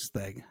not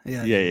thing.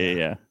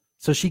 Yeah.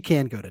 So she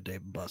can go to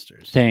Dave and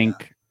Buster's.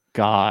 Thank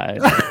God.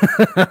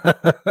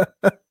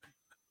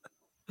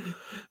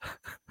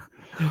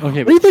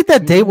 Okay, what do you think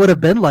that date would have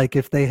been like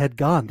if they had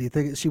gone? Do you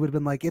think she would have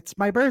been like, "It's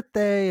my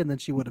birthday," and then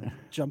she would have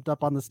jumped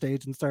up on the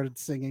stage and started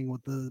singing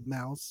with the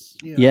mouse?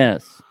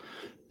 Yes.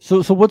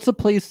 So what's the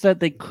place that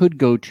they could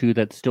go to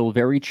that's still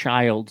very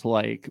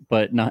childlike,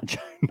 but not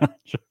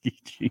Chuck E.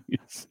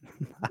 Cheese?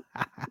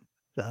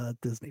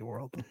 Disney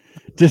World.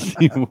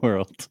 Disney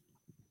World.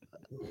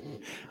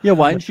 Yeah,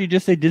 why didn't she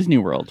just say Disney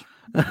World?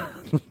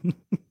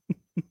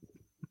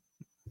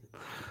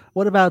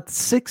 What about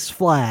Six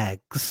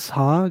Flags?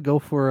 Huh? Go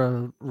for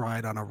a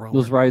ride on a roller.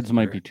 Those rides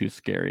might be too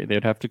scary.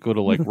 They'd have to go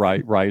to like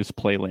Rise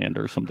Playland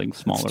or something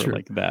smaller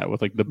like that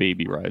with like the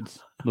baby rides,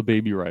 the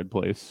baby ride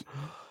place.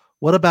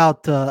 What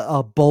about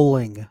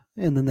bowling?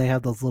 And then they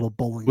have those little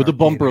bowling with the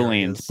bumper areas.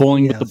 lanes.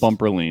 Bowling with the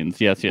bumper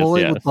lanes. Yes.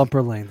 Bowling with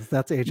bumper lanes.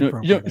 That's age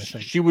appropriate. I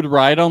think. She would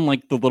ride on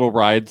like the little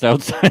rides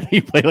outside.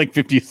 You pay like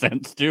 50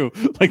 cents too,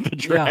 like the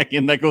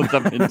dragon that goes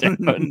up and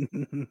down.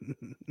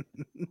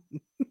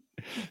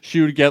 She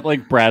would get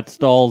like brat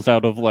stalls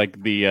out of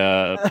like the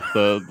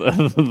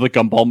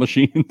gumball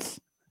machines.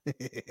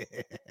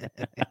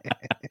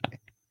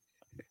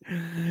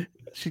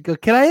 She'd go,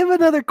 "Can I have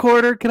another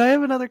quarter? Can I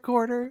have another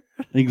quarter?"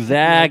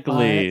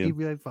 Exactly. You'd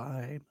be like,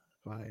 fine.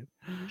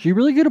 She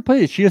really good at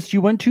play. She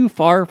went too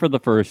far for the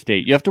first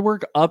date. You have to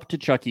work up to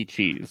Chuck E.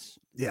 Cheese.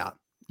 Yeah.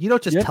 You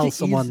don't just tell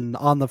someone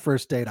on the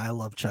first date, "I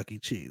love Chuck E.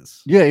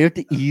 Cheese." Yeah, you have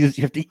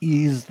to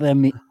ease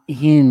them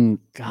in.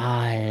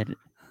 God.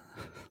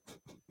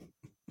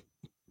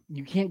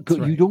 You can't go.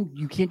 Right.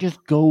 You can't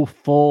just go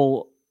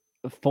full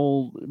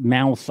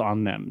mouse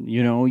on them.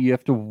 You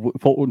have to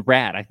full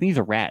rat. I think he's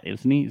a rat,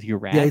 isn't he? Is he a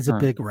rat? Yeah, he's a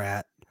big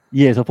rat.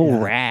 Yeah, he's a full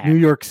rat. New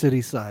York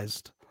City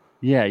sized.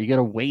 Yeah, you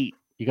gotta wait.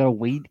 You gotta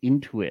wade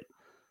into it.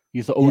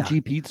 He's the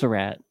OG pizza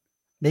rat.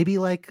 Maybe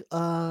like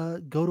go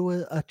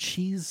to a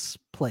cheese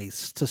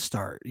place to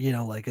start.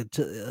 Like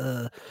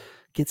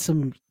get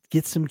some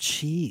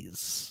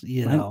cheese.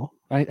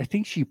 I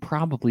think she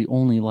probably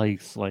only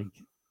likes like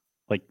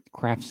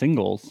Kraft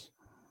singles.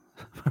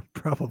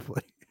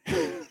 Probably.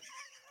 I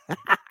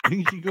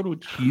think she go to a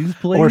cheese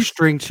place or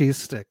string cheese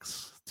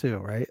sticks too,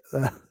 right?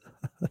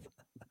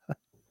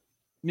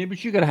 Maybe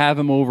she could have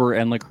him over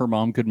and like her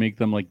mom could make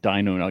them like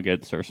dino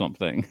nuggets or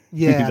something.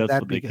 Yeah, that's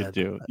that'd what they be could good.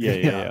 do.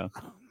 Yeah.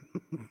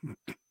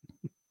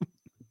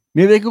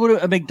 Maybe they could go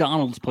to a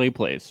McDonald's play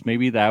place.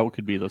 Maybe that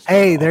could be the style.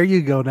 Hey, there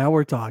you go. Now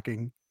we're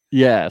talking.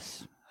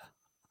 Yes.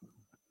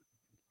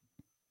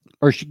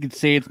 Or she could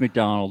say it's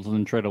McDonald's and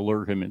then try to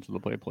lure him into the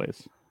play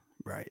place.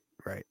 Right.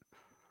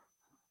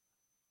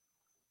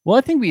 Well,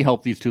 I think we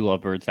help these two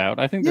lovebirds out.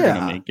 I think they're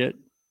going to make it.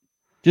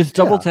 Just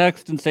double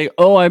text and say,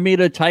 "Oh, I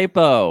made a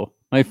typo.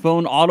 My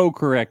phone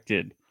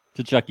auto-corrected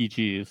to Chuck E.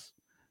 Cheese."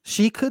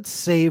 She could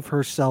save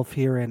herself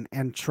here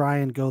and try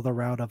and go the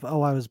route of,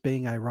 "Oh, I was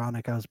being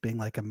ironic. I was being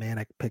like a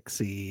manic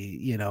pixie,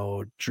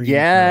 dream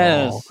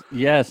girl."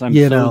 Yes.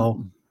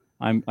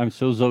 I'm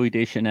so Zoe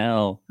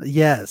Deschanel.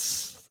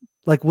 Yes.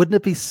 Like, wouldn't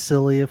it be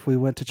silly if we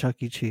went to Chuck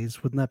E.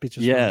 Cheese? Wouldn't that be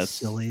just really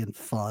silly and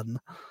fun?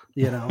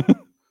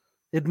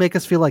 It'd make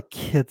us feel like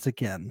kids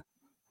again.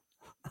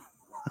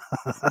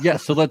 Yeah,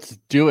 so let's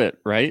do it,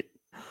 right?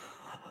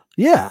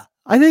 Yeah.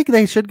 I think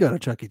they should go to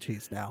Chuck E.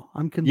 Cheese now.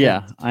 I'm convinced.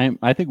 Yeah,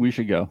 I think we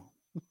should go.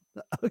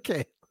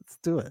 Okay, let's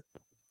do it.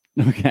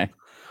 Okay.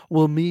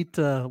 We'll meet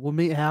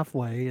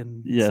halfway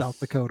in Yes. South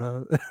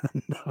Dakota.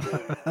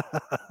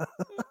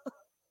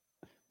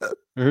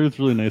 I heard it's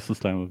really nice this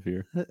time of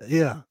year.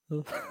 Yeah.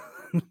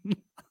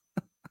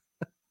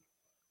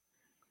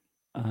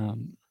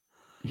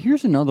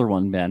 Here's another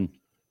one, Ben.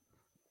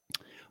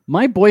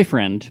 My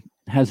boyfriend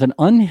has an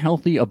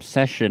unhealthy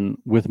obsession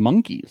with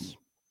monkeys.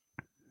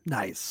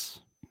 Nice.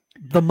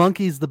 The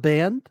Monkees, the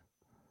band?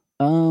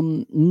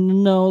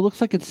 No, it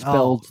looks like it's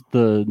spelled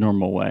the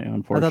normal way, I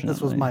unfortunately. thought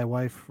this was my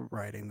wife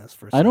writing this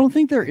for. I don't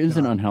think there Thank is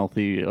an God.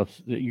 unhealthy.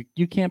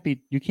 You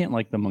can't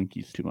like the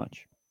monkeys too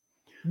much.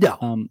 No.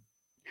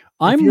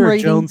 I'm If you're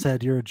rating a Jones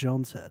head, you're a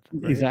Jones head.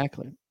 Right?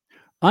 exactly.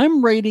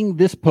 I'm rating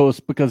this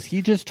post because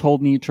he just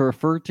told me to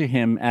refer to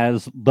him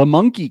as the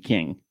Monkey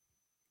King.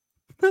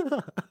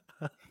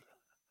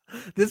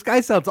 This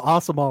guy sounds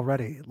awesome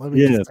already. Let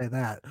me just say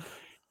that.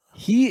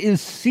 He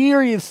is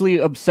seriously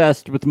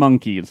obsessed with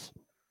monkeys.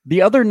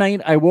 The other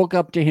night, I woke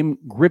up to him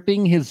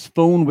gripping his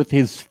phone with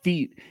his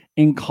feet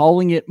and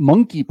calling it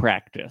monkey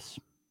practice.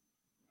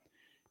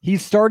 He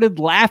started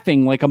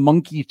laughing like a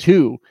monkey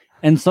too,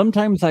 and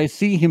sometimes I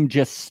see him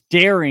just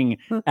staring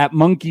at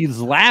monkeys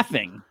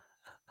laughing.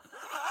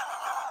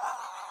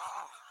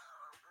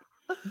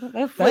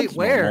 That's Wait,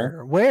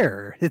 normal.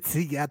 where? Is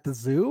he at the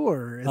zoo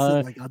or is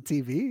it like on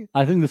TV?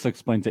 I think this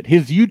explains it.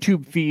 His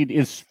YouTube feed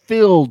is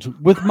filled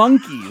with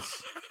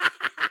monkeys.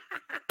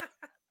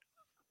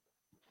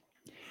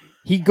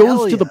 He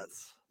goes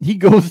he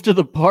goes to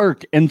the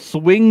park and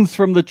swings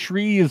from the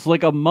trees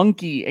like a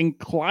monkey and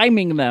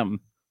climbing them.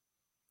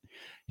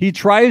 He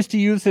tries to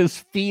use his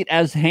feet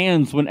as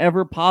hands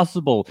whenever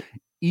possible,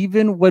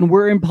 even when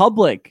we're in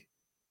public.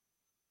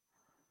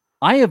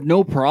 I have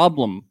no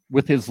problem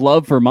with his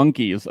love for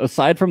monkeys,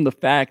 aside from the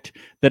fact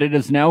that it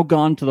has now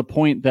gone to the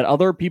point that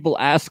other people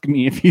ask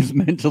me if he's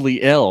mentally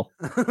ill.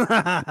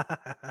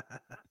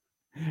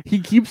 He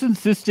keeps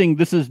insisting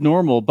this is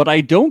normal, but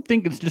I don't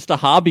think it's just a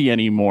hobby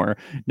anymore,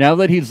 now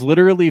that he's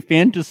literally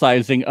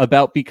fantasizing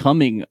about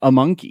becoming a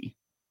monkey.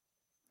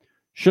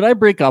 Should I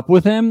break up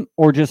with him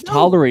or just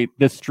tolerate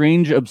this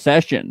strange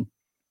obsession?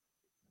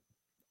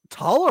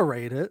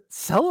 Tolerate it,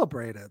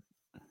 celebrate it.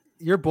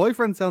 Your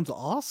boyfriend sounds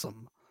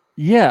awesome.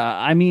 Yeah,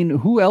 I mean,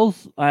 who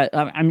else?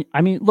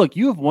 I mean, look,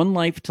 you have one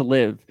life to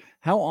live.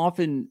 How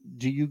often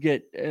do you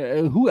get?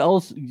 Who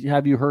else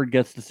have you heard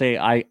gets to say,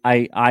 "I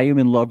am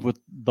in love with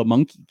the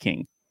Monkey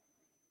King"?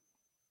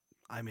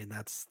 I mean,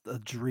 that's a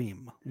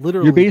dream.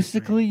 Literally, you're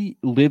basically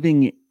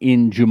living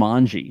in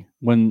Jumanji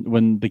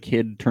when the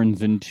kid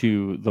turns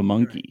into the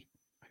monkey.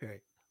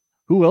 Right.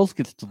 Who else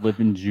gets to live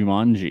in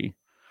Jumanji?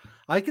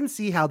 I can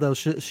see how though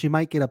she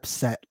might get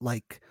upset,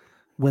 like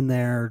when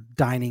they're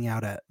dining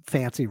out at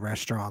fancy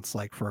restaurants,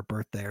 like for a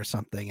birthday or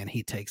something, and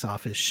he takes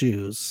off his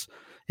shoes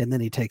and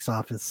then he takes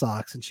off his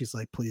socks, and she's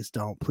like, "Please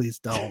don't, please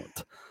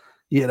don't."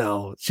 You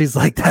know, she's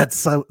like, that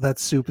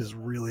soup is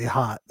really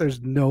hot.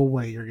 There's no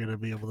way you're gonna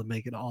be able to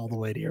make it all the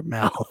way to your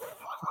mouth.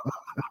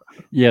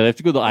 Yeah, they have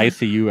to go to the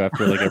ICU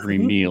after like every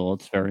meal.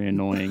 It's very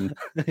annoying.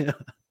 Yeah.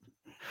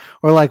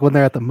 Or like when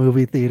they're at the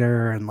movie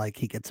theater and like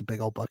he gets a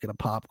big old bucket of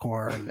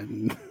popcorn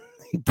and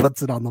he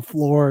puts it on the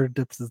floor,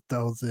 dips his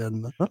toes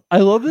in. I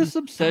love this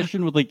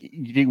obsession with like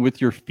eating with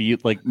your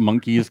feet. Like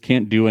monkeys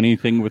can't do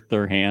anything with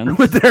their hands.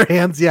 With their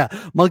hands, yeah.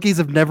 Monkeys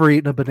have never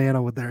eaten a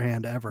banana with their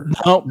hand ever.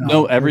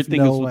 No,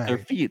 everything is with their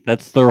feet.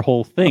 That's their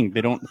whole thing.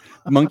 They don't.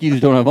 Monkeys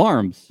don't have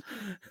arms.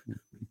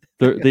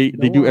 They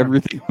do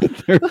everything with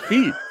their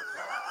feet.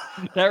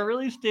 That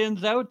really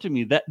stands out to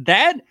me.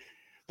 That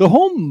the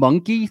whole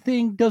monkey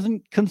thing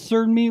doesn't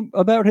concern me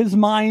about his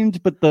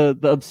mind, but the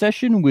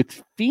obsession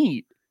with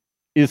feet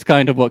is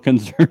kind of what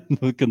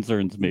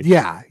concerns me.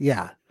 Yeah.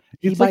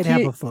 He It's might like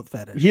have a foot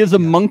fetish. He has a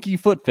monkey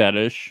foot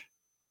fetish.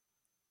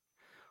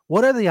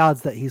 What are the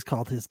odds that he's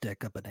called his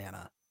dick a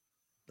banana?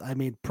 I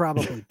mean,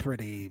 probably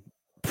pretty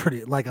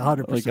like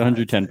 100%. Like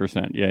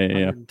 110%.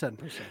 Yeah.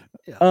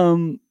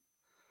 110%.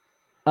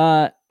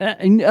 Yeah.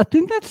 And a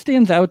thing that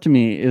stands out to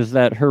me is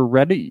that her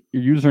Reddit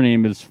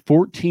username is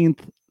 14th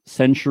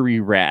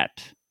Century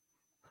Rat.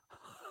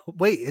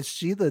 Wait, is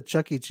she the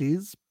Chuck E.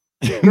 Cheese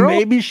girl?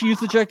 Maybe she's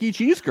the Chuck E.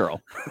 Cheese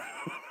girl.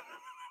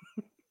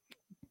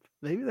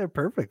 Maybe they're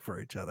perfect for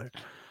each other.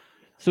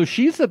 So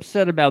she's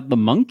upset about the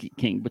Monkey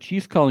King, but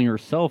she's calling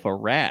herself a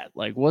rat.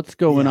 Like, what's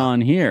going on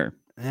here?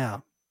 Yeah.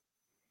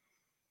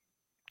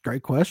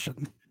 Great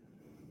question.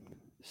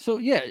 So,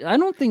 yeah, I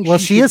don't think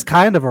she is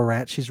kind of a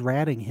rat. She's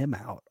ratting him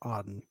out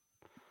on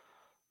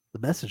the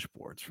message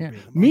boards. For being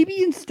a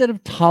maybe instead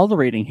of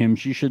tolerating him,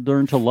 she should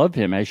learn to love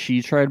him. Has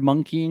she tried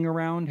monkeying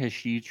around? Has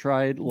she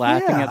tried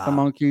laughing at the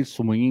monkeys,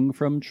 swinging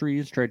from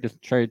trees, tried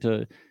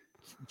to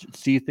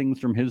see things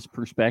from his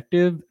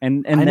perspective?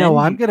 And I know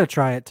I'm going to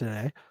try it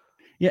today.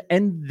 Yeah,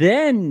 and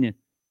then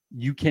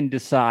you can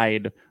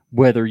decide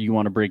whether you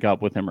want to break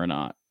up with him or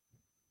not.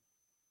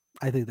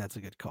 I think that's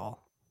a good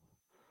call.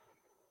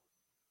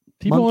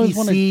 People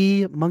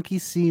monkey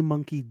see,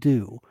 monkey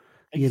do.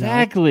 You know?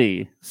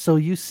 Exactly. So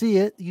you see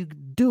it, you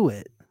do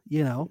it,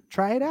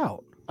 try it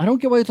out. I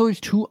don't get why it's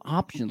always two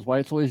options. Why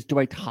it's always, do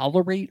I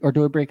tolerate or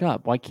do I break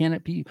up? Why can't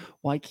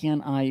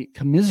I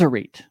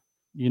commiserate?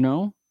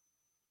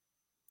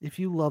 If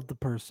you love the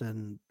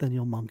person, then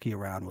you'll monkey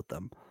around with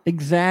them.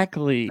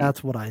 Exactly.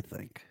 That's what I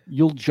think.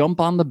 You'll jump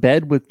on the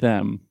bed with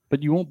them,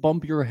 but you won't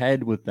bump your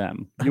head with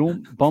them. You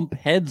won't bump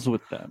heads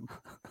with them.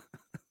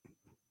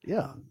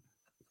 Yeah.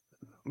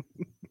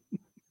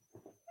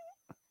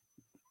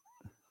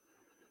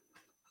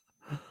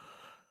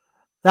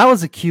 That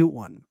was a cute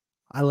one.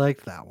 I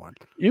liked that one.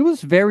 It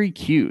was very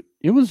cute.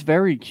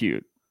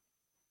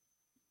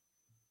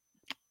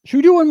 Should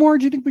we do one more? Or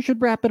do you think we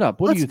should wrap it up?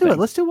 What do you think?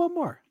 Let's do one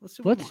more.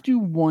 Let's do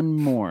one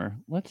more.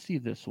 Let's see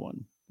this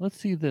one.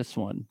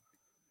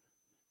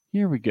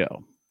 Here we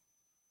go.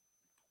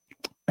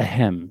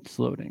 Ahem. It's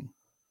loading.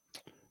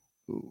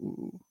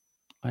 Ooh,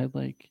 I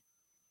like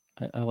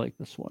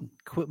this one.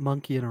 Quit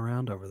monkeying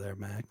around over there,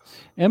 Max.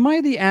 Am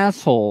I the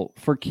asshole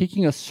for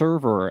kicking a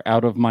server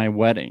out of my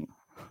wedding?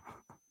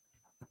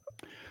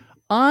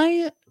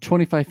 I,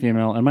 25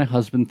 female, and my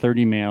husband,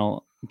 30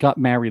 male, got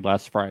married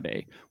last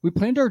Friday. We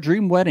planned our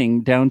dream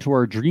wedding down to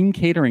our dream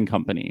catering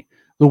company.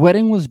 The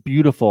wedding was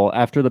beautiful.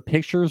 After the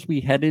pictures,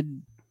 we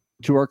headed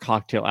to our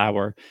cocktail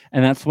hour,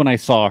 and that's when I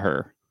saw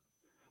her.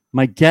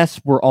 My guests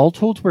were all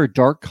told to wear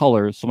dark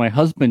colors, so my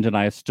husband and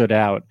I stood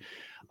out.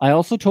 I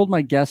also told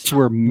my guests to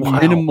wear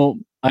minimal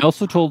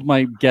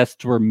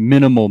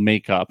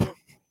makeup.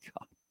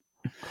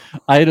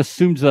 I had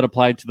assumed that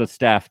applied to the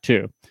staff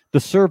too. The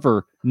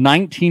server,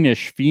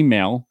 19-ish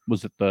female,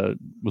 was it the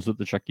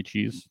Chuck E.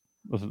 Cheese?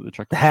 Was it the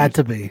Chuck E. Cheese? Had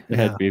to be. It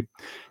had to be.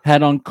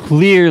 Had on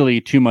clearly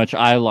too much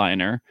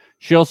eyeliner.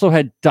 She also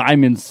had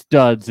diamond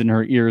studs in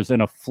her ears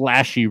and a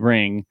flashy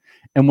ring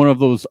and one of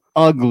those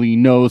ugly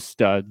nose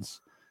studs.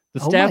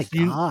 The staff.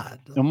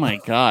 Oh my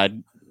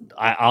god!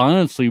 I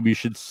honestly, we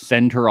should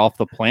send her off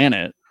the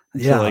planet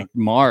to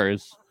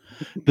Mars.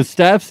 The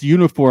staff's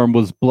uniform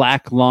was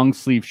black long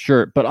sleeve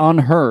shirt, but on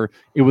her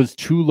it was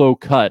too low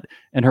cut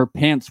and her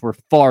pants were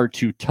far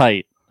too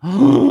tight.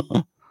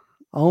 The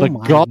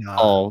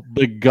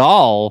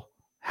gall.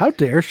 How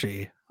dare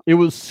she? It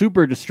was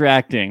super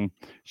distracting.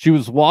 She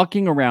was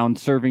walking around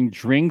serving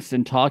drinks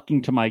and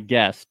talking to my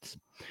guests.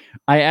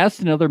 I asked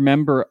another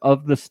member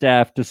of the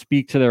staff to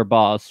speak to their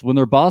boss. When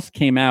their boss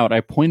came out,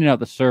 I pointed out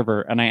the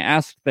server and I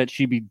asked that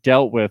she be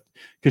dealt with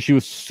because she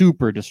was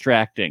super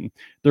distracting.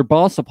 Their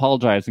boss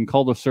apologized and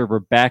called the server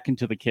back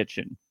into the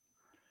kitchen.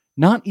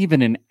 Not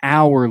even an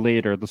hour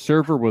later, the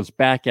server was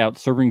back out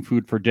serving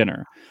food for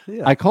dinner.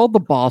 Yeah. I called the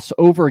boss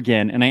over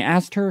again and I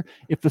asked her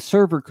if the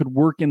server could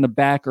work in the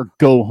back or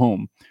go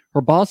home.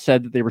 Her boss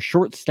said that they were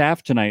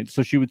short-staffed tonight,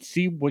 so she would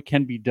see what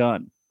can be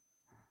done.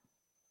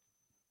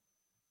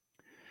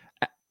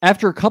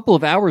 After a couple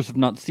of hours of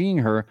not seeing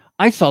her,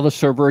 I saw the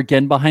server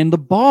again behind the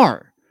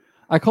bar.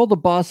 I called the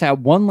boss out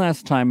one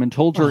last time and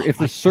told her if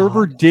the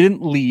server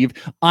didn't leave,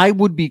 I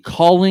would be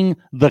calling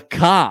the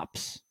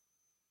cops.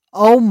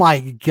 Oh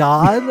my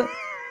God.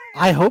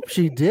 I hope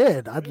she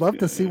did. I'd love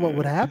to see what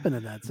would happen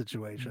in that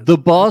situation. The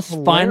boss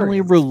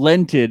finally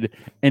relented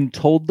and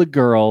told the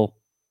girl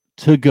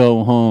to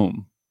go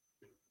home.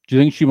 Do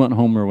you think she went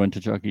home or went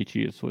to Chuck E.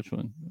 Cheese? Which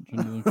one?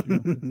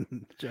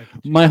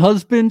 My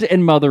husband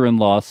and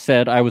mother-in-law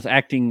said I was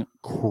acting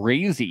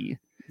crazy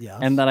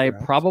and that I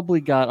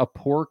probably got a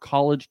poor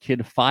college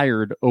kid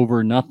fired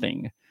over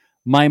nothing.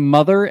 My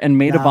mother and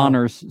maid of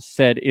honors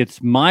said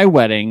it's my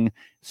wedding,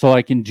 so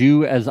I can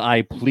do as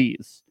I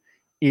please.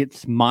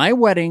 It's my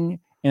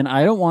wedding, and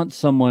I don't want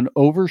someone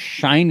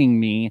overshining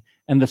me,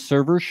 and the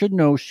server should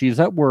know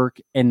she's at work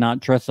and not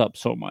dress up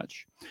so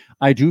much.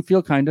 I do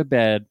feel kind of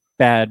bad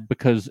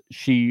because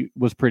she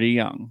was pretty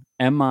young.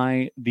 Am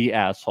I the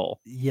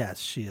asshole? Yes,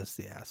 she is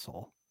the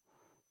asshole.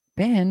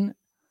 Ben,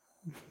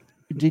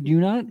 did you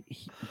not?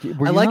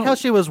 I like how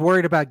she was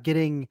worried about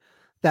getting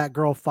that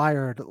girl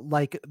fired.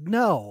 Like,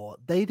 no,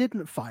 they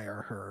didn't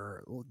fire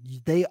her.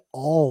 They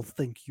all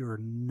think you're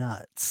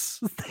nuts.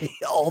 They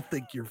all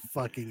think you're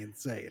fucking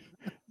insane.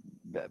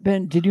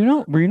 Ben,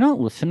 were you not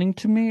listening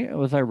to me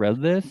as I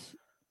read this?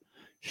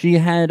 She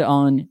had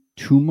on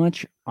too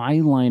much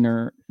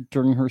eyeliner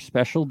during her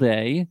special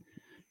day.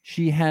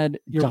 She had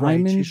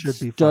diamond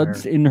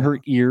studs in her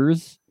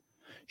ears.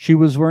 She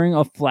was wearing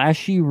a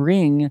flashy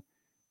ring.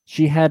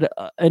 She had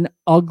an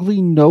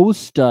ugly nose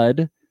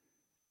stud.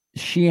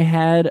 She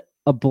had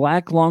a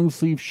black long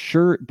sleeve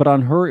shirt, but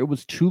on her it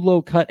was too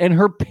low cut and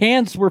her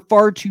pants were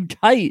far too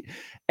tight.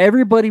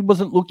 Everybody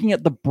wasn't looking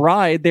at the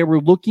bride. They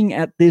were looking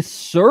at this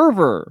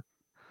server.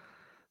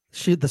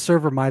 The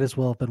server might as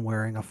well have been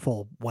wearing a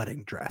full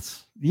wedding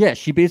dress. Yeah,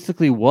 she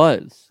basically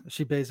was.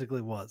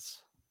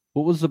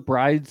 What was the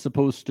bride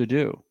supposed to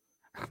do?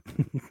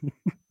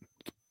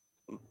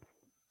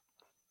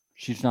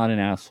 She's not an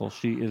asshole.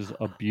 She is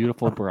a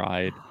beautiful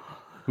bride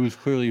who's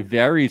clearly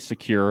very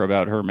secure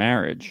about her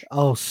marriage.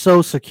 Oh,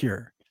 so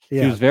secure.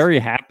 Yeah. She was very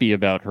happy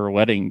about her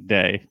wedding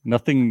day.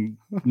 Nothing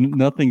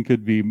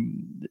could be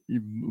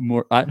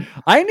more.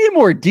 I need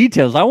more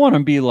details. I want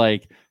to be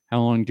like, How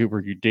long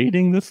were you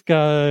dating this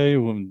guy?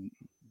 When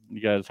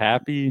you guys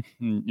happy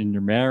in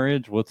your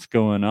marriage? What's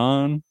going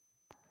on?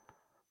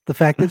 The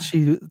fact that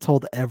she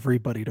told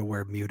everybody to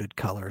wear muted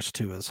colors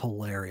too is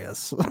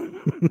hilarious.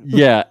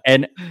 Yeah,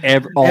 and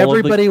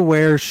Everybody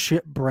wears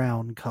shit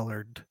brown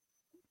colored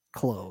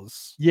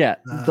clothes. Yeah,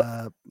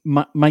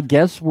 my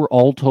guests were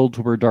all told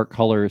to wear dark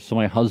colors, so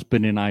my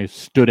husband and I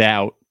stood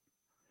out.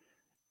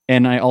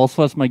 And I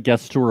also asked my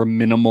guests to wear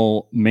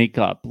minimal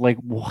makeup. Like,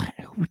 what?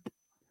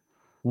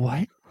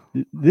 What?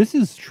 This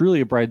is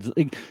truly a bride's.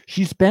 Like,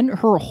 she spent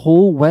her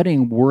whole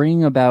wedding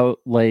worrying about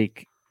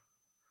like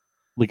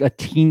a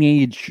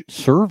teenage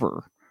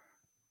server.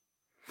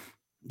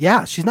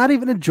 Yeah, she's not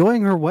even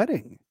enjoying her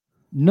wedding.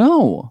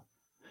 No.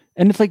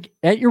 And it's like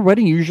at your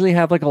wedding, you usually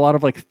have like a lot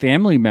of like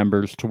family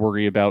members to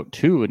worry about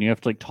too. And you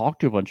have to like talk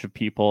to a bunch of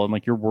people and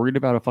like you're worried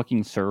about a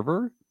fucking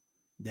server.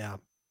 Yeah.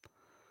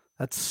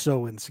 That's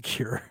so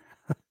insecure.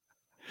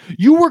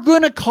 You were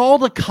going to call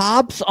the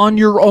cops on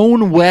your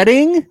own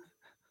wedding?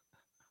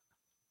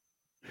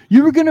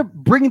 You were going to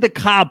bring the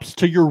cops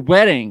to your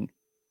wedding.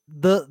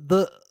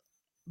 The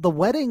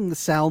wedding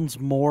sounds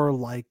more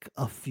like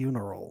a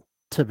funeral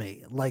to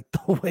me. Like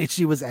the way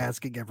she was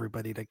asking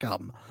everybody to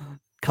come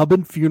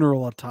in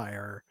funeral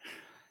attire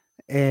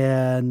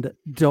and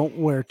don't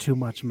wear too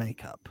much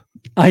makeup.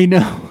 I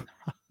know.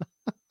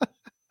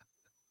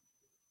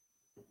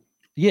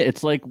 Yeah,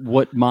 it's like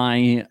what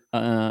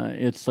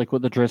it's like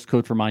what the dress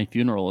code for my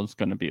funeral is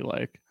going to be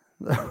like.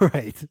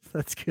 Right.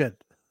 That's good.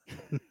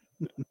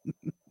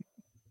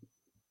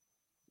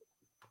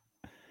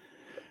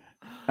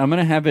 I'm going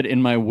to have it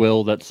in my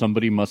will that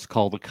somebody must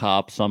call the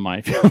cops on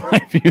my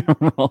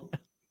funeral.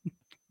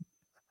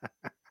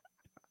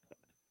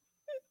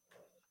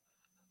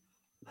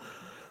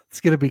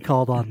 It's going to be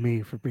called on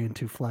me for being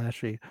too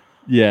flashy.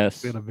 Yes.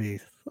 It's going to be.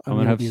 I'm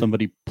going to have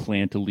somebody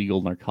plant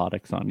illegal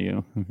narcotics on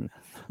you.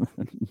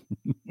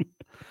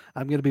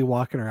 I'm going to be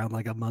walking around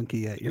like a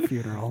monkey at your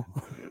funeral.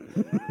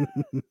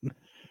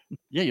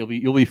 Yeah,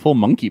 you'll be full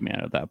monkey man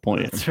at that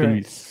point. That's it's going to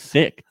be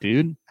sick,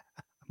 dude.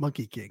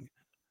 Monkey King.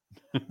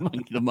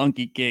 The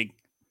Monkey King.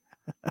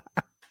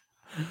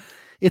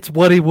 It's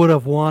what he would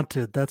have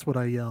wanted. That's what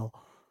I yell.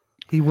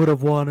 He would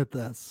have wanted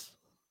this.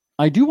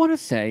 I do want to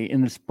say,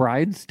 in this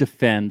bride's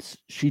defense,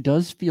 she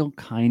does feel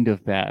kind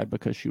of bad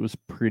because she was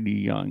pretty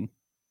young.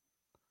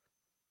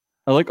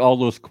 I like all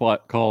those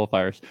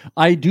qualifiers.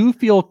 I do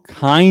feel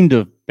kind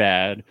of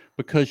bad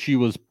because she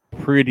was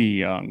pretty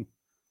young.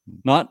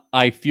 Not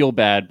I feel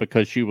bad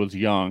because she was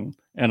young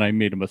and I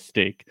made a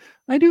mistake.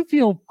 I do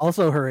feel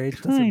also her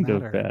age kind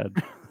doesn't of matter.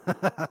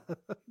 bad.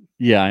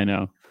 Yeah, I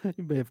know.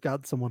 You may have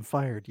gotten someone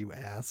fired, you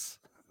ass.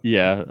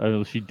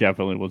 Yeah, she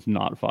definitely was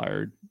not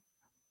fired.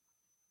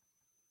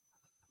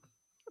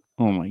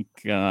 Oh my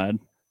god.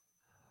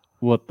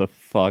 What the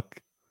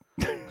fuck?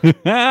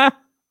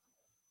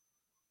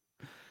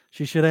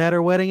 She should have had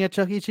her wedding at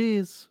Chuck E.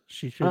 Cheese.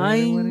 She should have had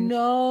her wedding.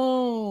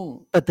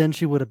 know. But then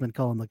she would have been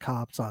calling the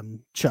cops on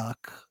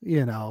Chuck.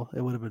 You know,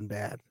 it would have been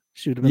bad.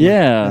 She would have been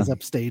Yeah. like, he's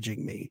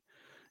upstaging me.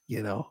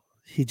 You know,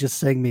 he just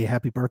sang me a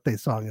happy birthday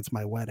song. It's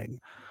my wedding.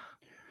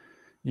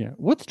 Yeah.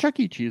 What's Chuck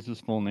E. Cheese's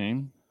full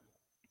name?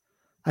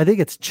 I think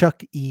it's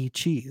Chuck E.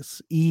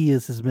 Cheese. E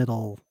is his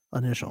middle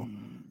initial.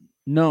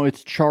 No,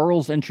 it's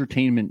Charles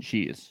Entertainment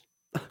Cheese.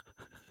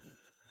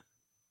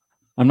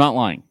 I'm not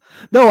lying.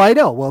 No, I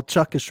know. Well,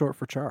 Chuck is short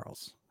for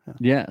Charles. Yeah.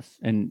 Yes,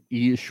 and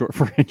E is short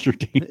for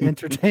entertainment.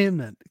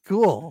 Entertainment.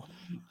 Cool.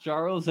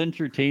 Charles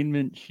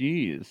Entertainment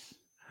Cheese.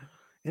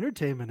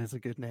 Entertainment is a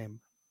good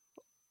name.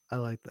 I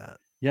like that.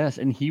 Yes,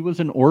 and he was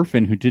an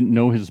orphan who didn't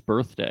know his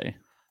birthday.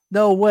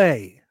 No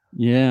way.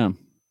 Yeah.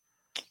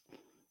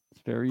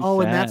 It's very sad.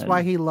 And that's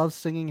why he loves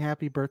singing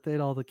happy birthday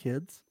to all the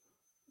kids?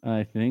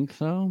 I think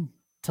so.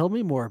 Tell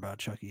me more about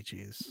Chuck E.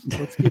 Cheese.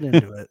 Let's get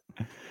into it.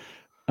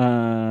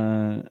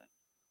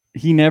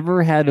 He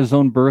never had his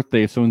own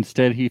birthday, so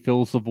instead he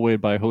fills the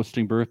void by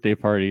hosting birthday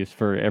parties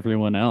for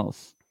everyone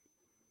else.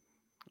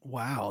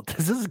 Wow,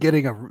 this is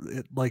getting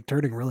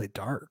turning really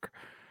dark.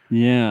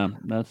 Yeah,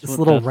 This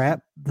little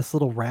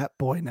rat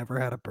boy never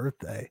had a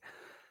birthday,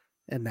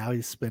 and now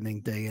he's spending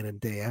day in and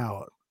day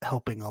out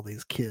helping all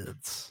these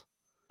kids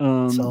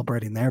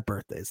celebrating their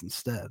birthdays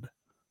instead.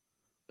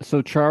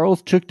 So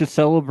Charles took to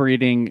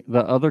celebrating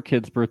the other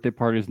kids' birthday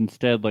parties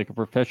instead, like a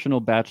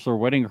professional bachelor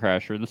wedding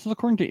crasher. This is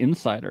according to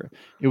Insider.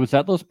 It was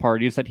at those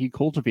parties that he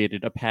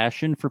cultivated a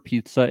passion for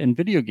pizza and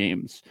video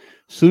games.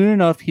 Soon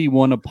enough, he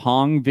won a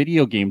Pong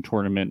video game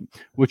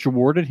tournament, which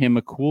awarded him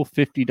a cool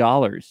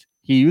 $50.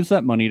 He used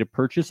that money to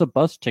purchase a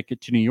bus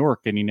ticket to New York,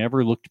 and he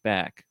never looked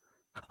back.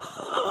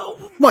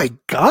 Oh my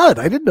God,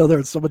 I didn't know there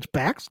was so much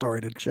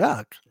backstory to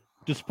Chuck.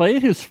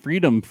 Despite his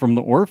freedom from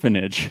the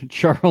orphanage,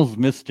 Charles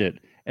missed it,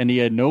 and he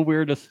had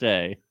nowhere to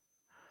stay.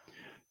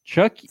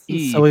 Chuck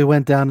E. So he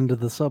went down into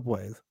the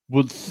subways.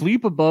 Would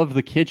sleep above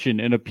the kitchen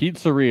in a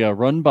pizzeria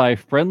run by a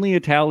friendly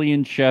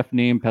Italian chef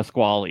named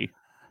Pasquale.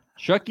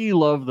 Chucky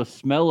loved the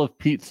smell of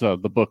pizza,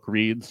 the book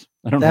reads.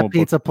 I don't know That what book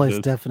pizza this place is.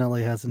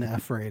 definitely has an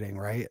F rating,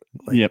 right?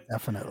 Like, Yep.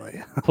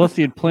 definitely. Plus,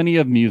 he had plenty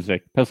of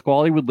music.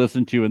 Pasquale would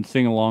listen to and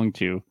sing along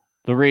to.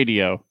 The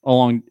radio.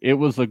 It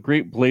was a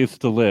great place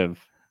to live.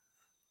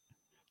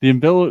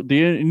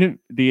 The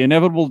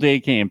inevitable day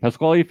came.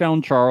 Pasquale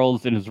found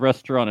Charles in his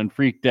restaurant and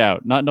freaked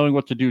out. Not knowing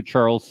what to do,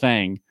 Charles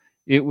sang.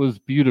 It was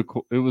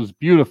beautiful. It was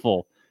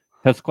beautiful.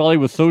 Pasquale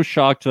was so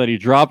shocked that he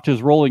dropped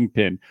his rolling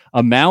pin.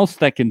 A mouse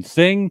that can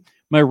sing?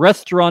 My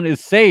restaurant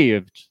is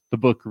saved, the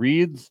book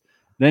reads.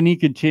 Then he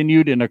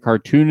continued in a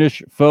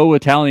cartoonish faux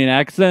Italian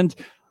accent.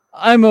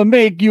 I'ma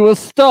make you a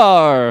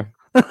star.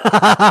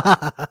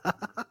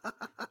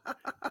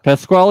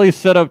 Pasquale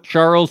set up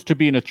Charles to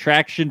be an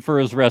attraction for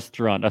his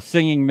restaurant, a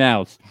singing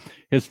mouse.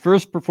 His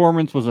first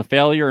performance was a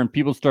failure and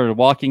people started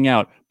walking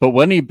out. But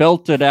when he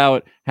belted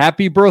out,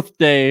 "Happy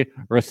Birthday,"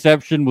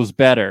 reception was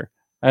better.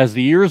 As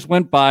the years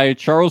went by,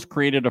 Charles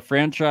created a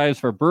franchise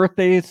for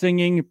birthday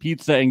singing,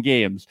 pizza, and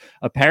games,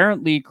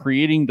 apparently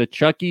creating the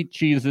Chuck E.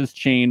 Cheese's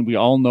chain we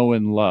all know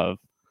and love.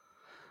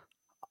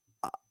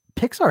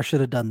 Pixar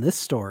should have done this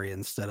story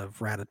instead of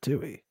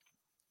Ratatouille.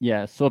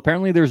 Yeah, so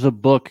apparently there's a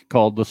book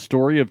called The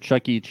Story of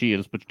Chuck E.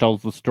 Cheese, which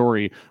tells the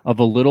story of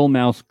a little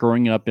mouse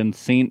growing up in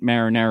St.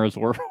 Marinara's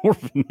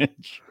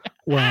orphanage.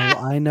 Well,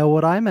 I know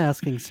what I'm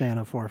asking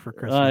Santa for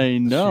Christmas. I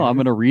know. I'm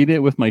going to read it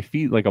with my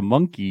feet like a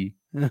monkey.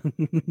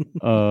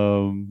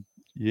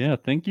 Yeah,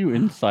 thank you,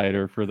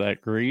 Insider, for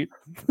that great,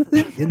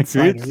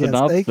 Insider, great yes,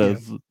 synopsis.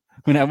 thank you.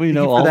 Now we Thank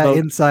know you for all that about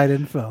inside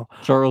info.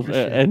 Charles.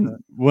 Appreciate And that.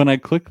 when I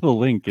click the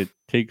link, it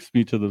takes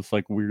me to this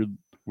like weird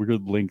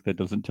link that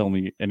doesn't tell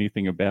me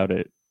anything about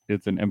it.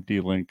 It's an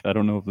empty link. I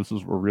don't know if this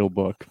is a real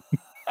book.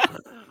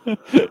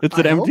 It's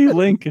an I hope empty it-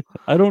 link.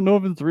 I don't know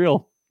if it's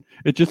real.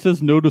 It just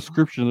says no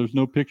description. There's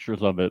no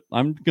pictures of it.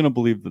 I'm gonna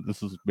believe that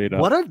this is made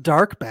up. What a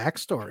dark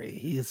backstory.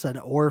 He's an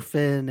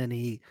orphan and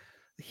he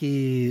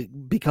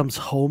becomes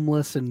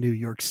homeless in New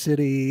York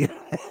City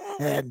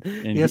and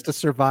he has to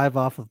survive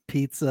off of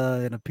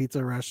pizza in a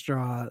pizza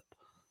restaurant.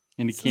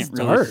 And he This can't is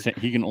really dark. sing.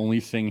 He can only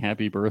sing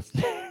 "Happy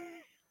Birthday."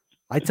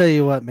 I tell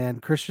you what, man,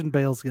 Christian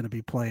Bale's going to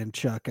be playing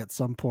Chuck at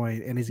some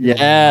point, and he's gonna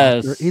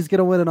Yes. he's going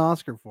to win an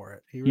Oscar for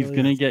it. He's really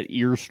gonna is. get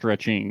ear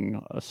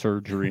stretching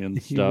surgery and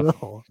He stuff.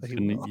 will. He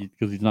will.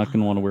 Because he's not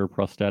gonna want to wear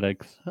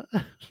prosthetics.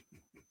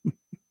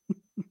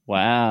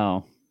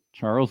 Wow,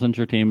 Charles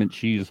Entertainment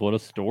Cheese. What a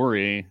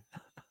story!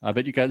 I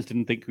bet you guys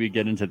didn't think we'd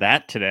get into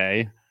that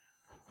today.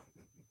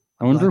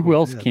 I wonder glad who we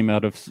else did. came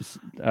out of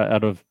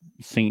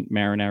Saint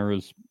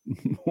Marinara's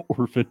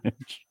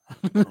orphanage.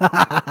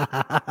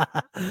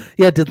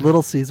 Yeah, did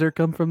Little Caesar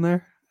come from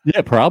there?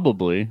 Yeah,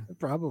 probably.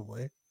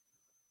 Probably.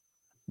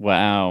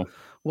 Wow.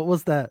 What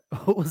was that?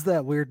 What was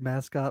that weird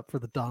mascot for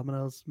the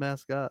Domino's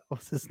mascot?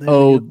 What's his name?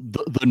 Oh, again?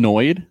 the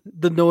Noid.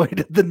 The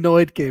Noid. The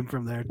Noid came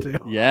from there too.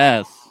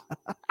 Yes.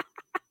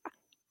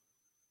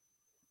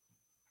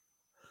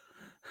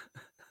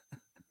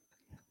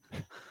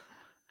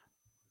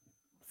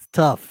 It's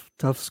tough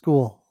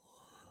school.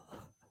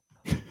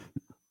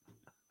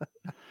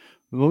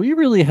 Well, we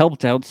really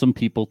helped out some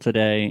people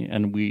today,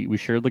 and we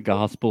shared the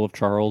gospel of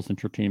Charles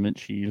Entertainment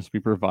Cheese. We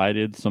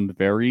provided some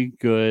very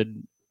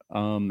good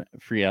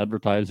free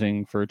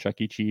advertising for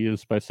Chuck E.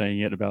 Cheese by saying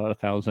it about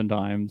 1,000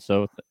 times.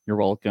 So you're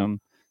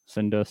welcome.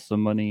 Send us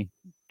some money,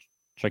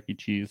 Chuck E.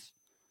 Cheese.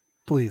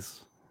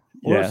 Please.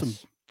 Or Yes. some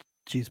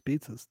cheese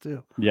pizzas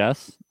too.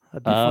 Yes.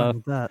 I'd be fine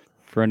with that.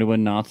 For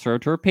anyone not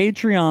subscribed to our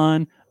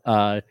Patreon,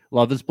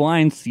 Love is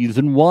Blind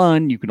Season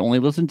 1. You can only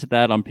listen to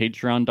that on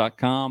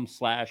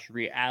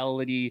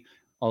patreon.com/reality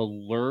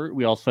alert.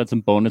 We also had some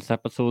bonus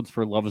episodes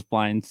for Love is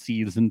Blind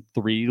Season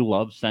 3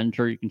 Love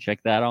Center. You can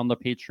check that on the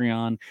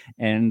Patreon,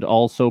 and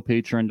also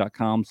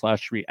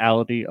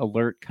patreon.com/reality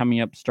alert coming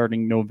up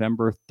starting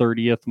November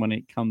 30th when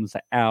it comes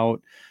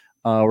out.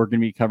 We're going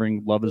to be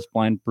covering Love is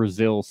Blind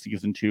Brazil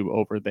Season 2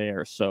 over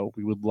there. So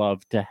we would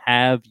love to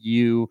have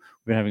you. We've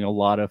been having a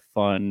lot of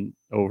fun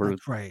over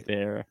That's right.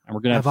 there. And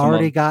we're going to have I've some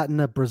already gotten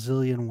a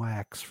Brazilian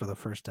wax for the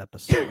first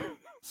episode.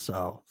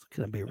 So it's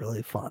gonna be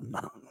really fun.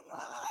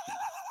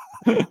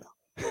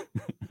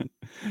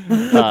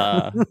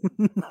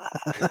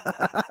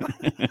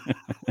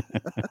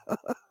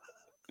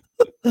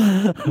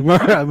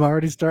 I'm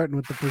already starting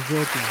with the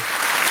Brazil thing.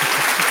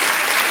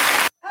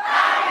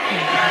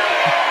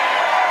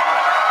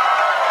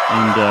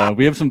 And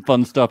we have some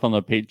fun stuff on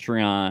the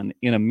Patreon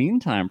in the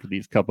meantime for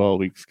these couple of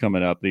weeks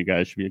coming up that you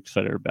guys should be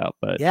excited about.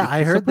 But Yeah, it's I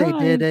a heard they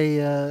did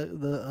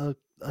surprise.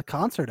 a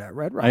concert at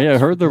Red Rocks. I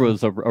heard there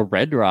was a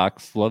Red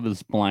Rocks Love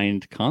is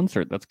Blind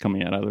concert that's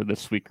coming out either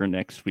this week or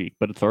next week,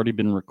 but it's already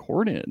been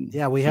recorded.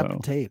 Yeah, we have the So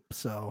tape,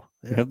 so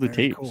we have the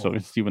very tape, cool. so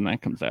we'll see when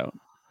that comes out.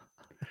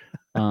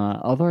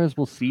 Otherwise,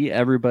 we'll see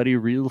everybody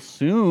real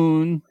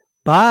soon.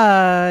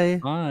 Bye.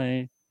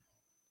 Bye.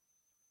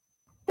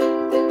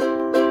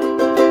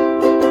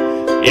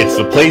 It's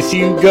the place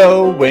you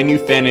go when you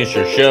finish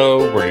your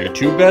show. We're your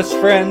two best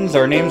friends.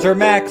 Our names are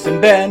Max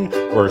and Ben.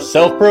 We're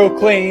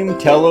self-proclaimed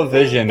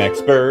television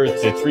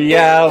experts. It's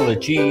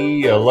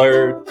Reality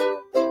Alert.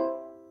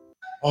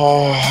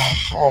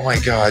 Oh my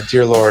God,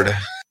 dear Lord.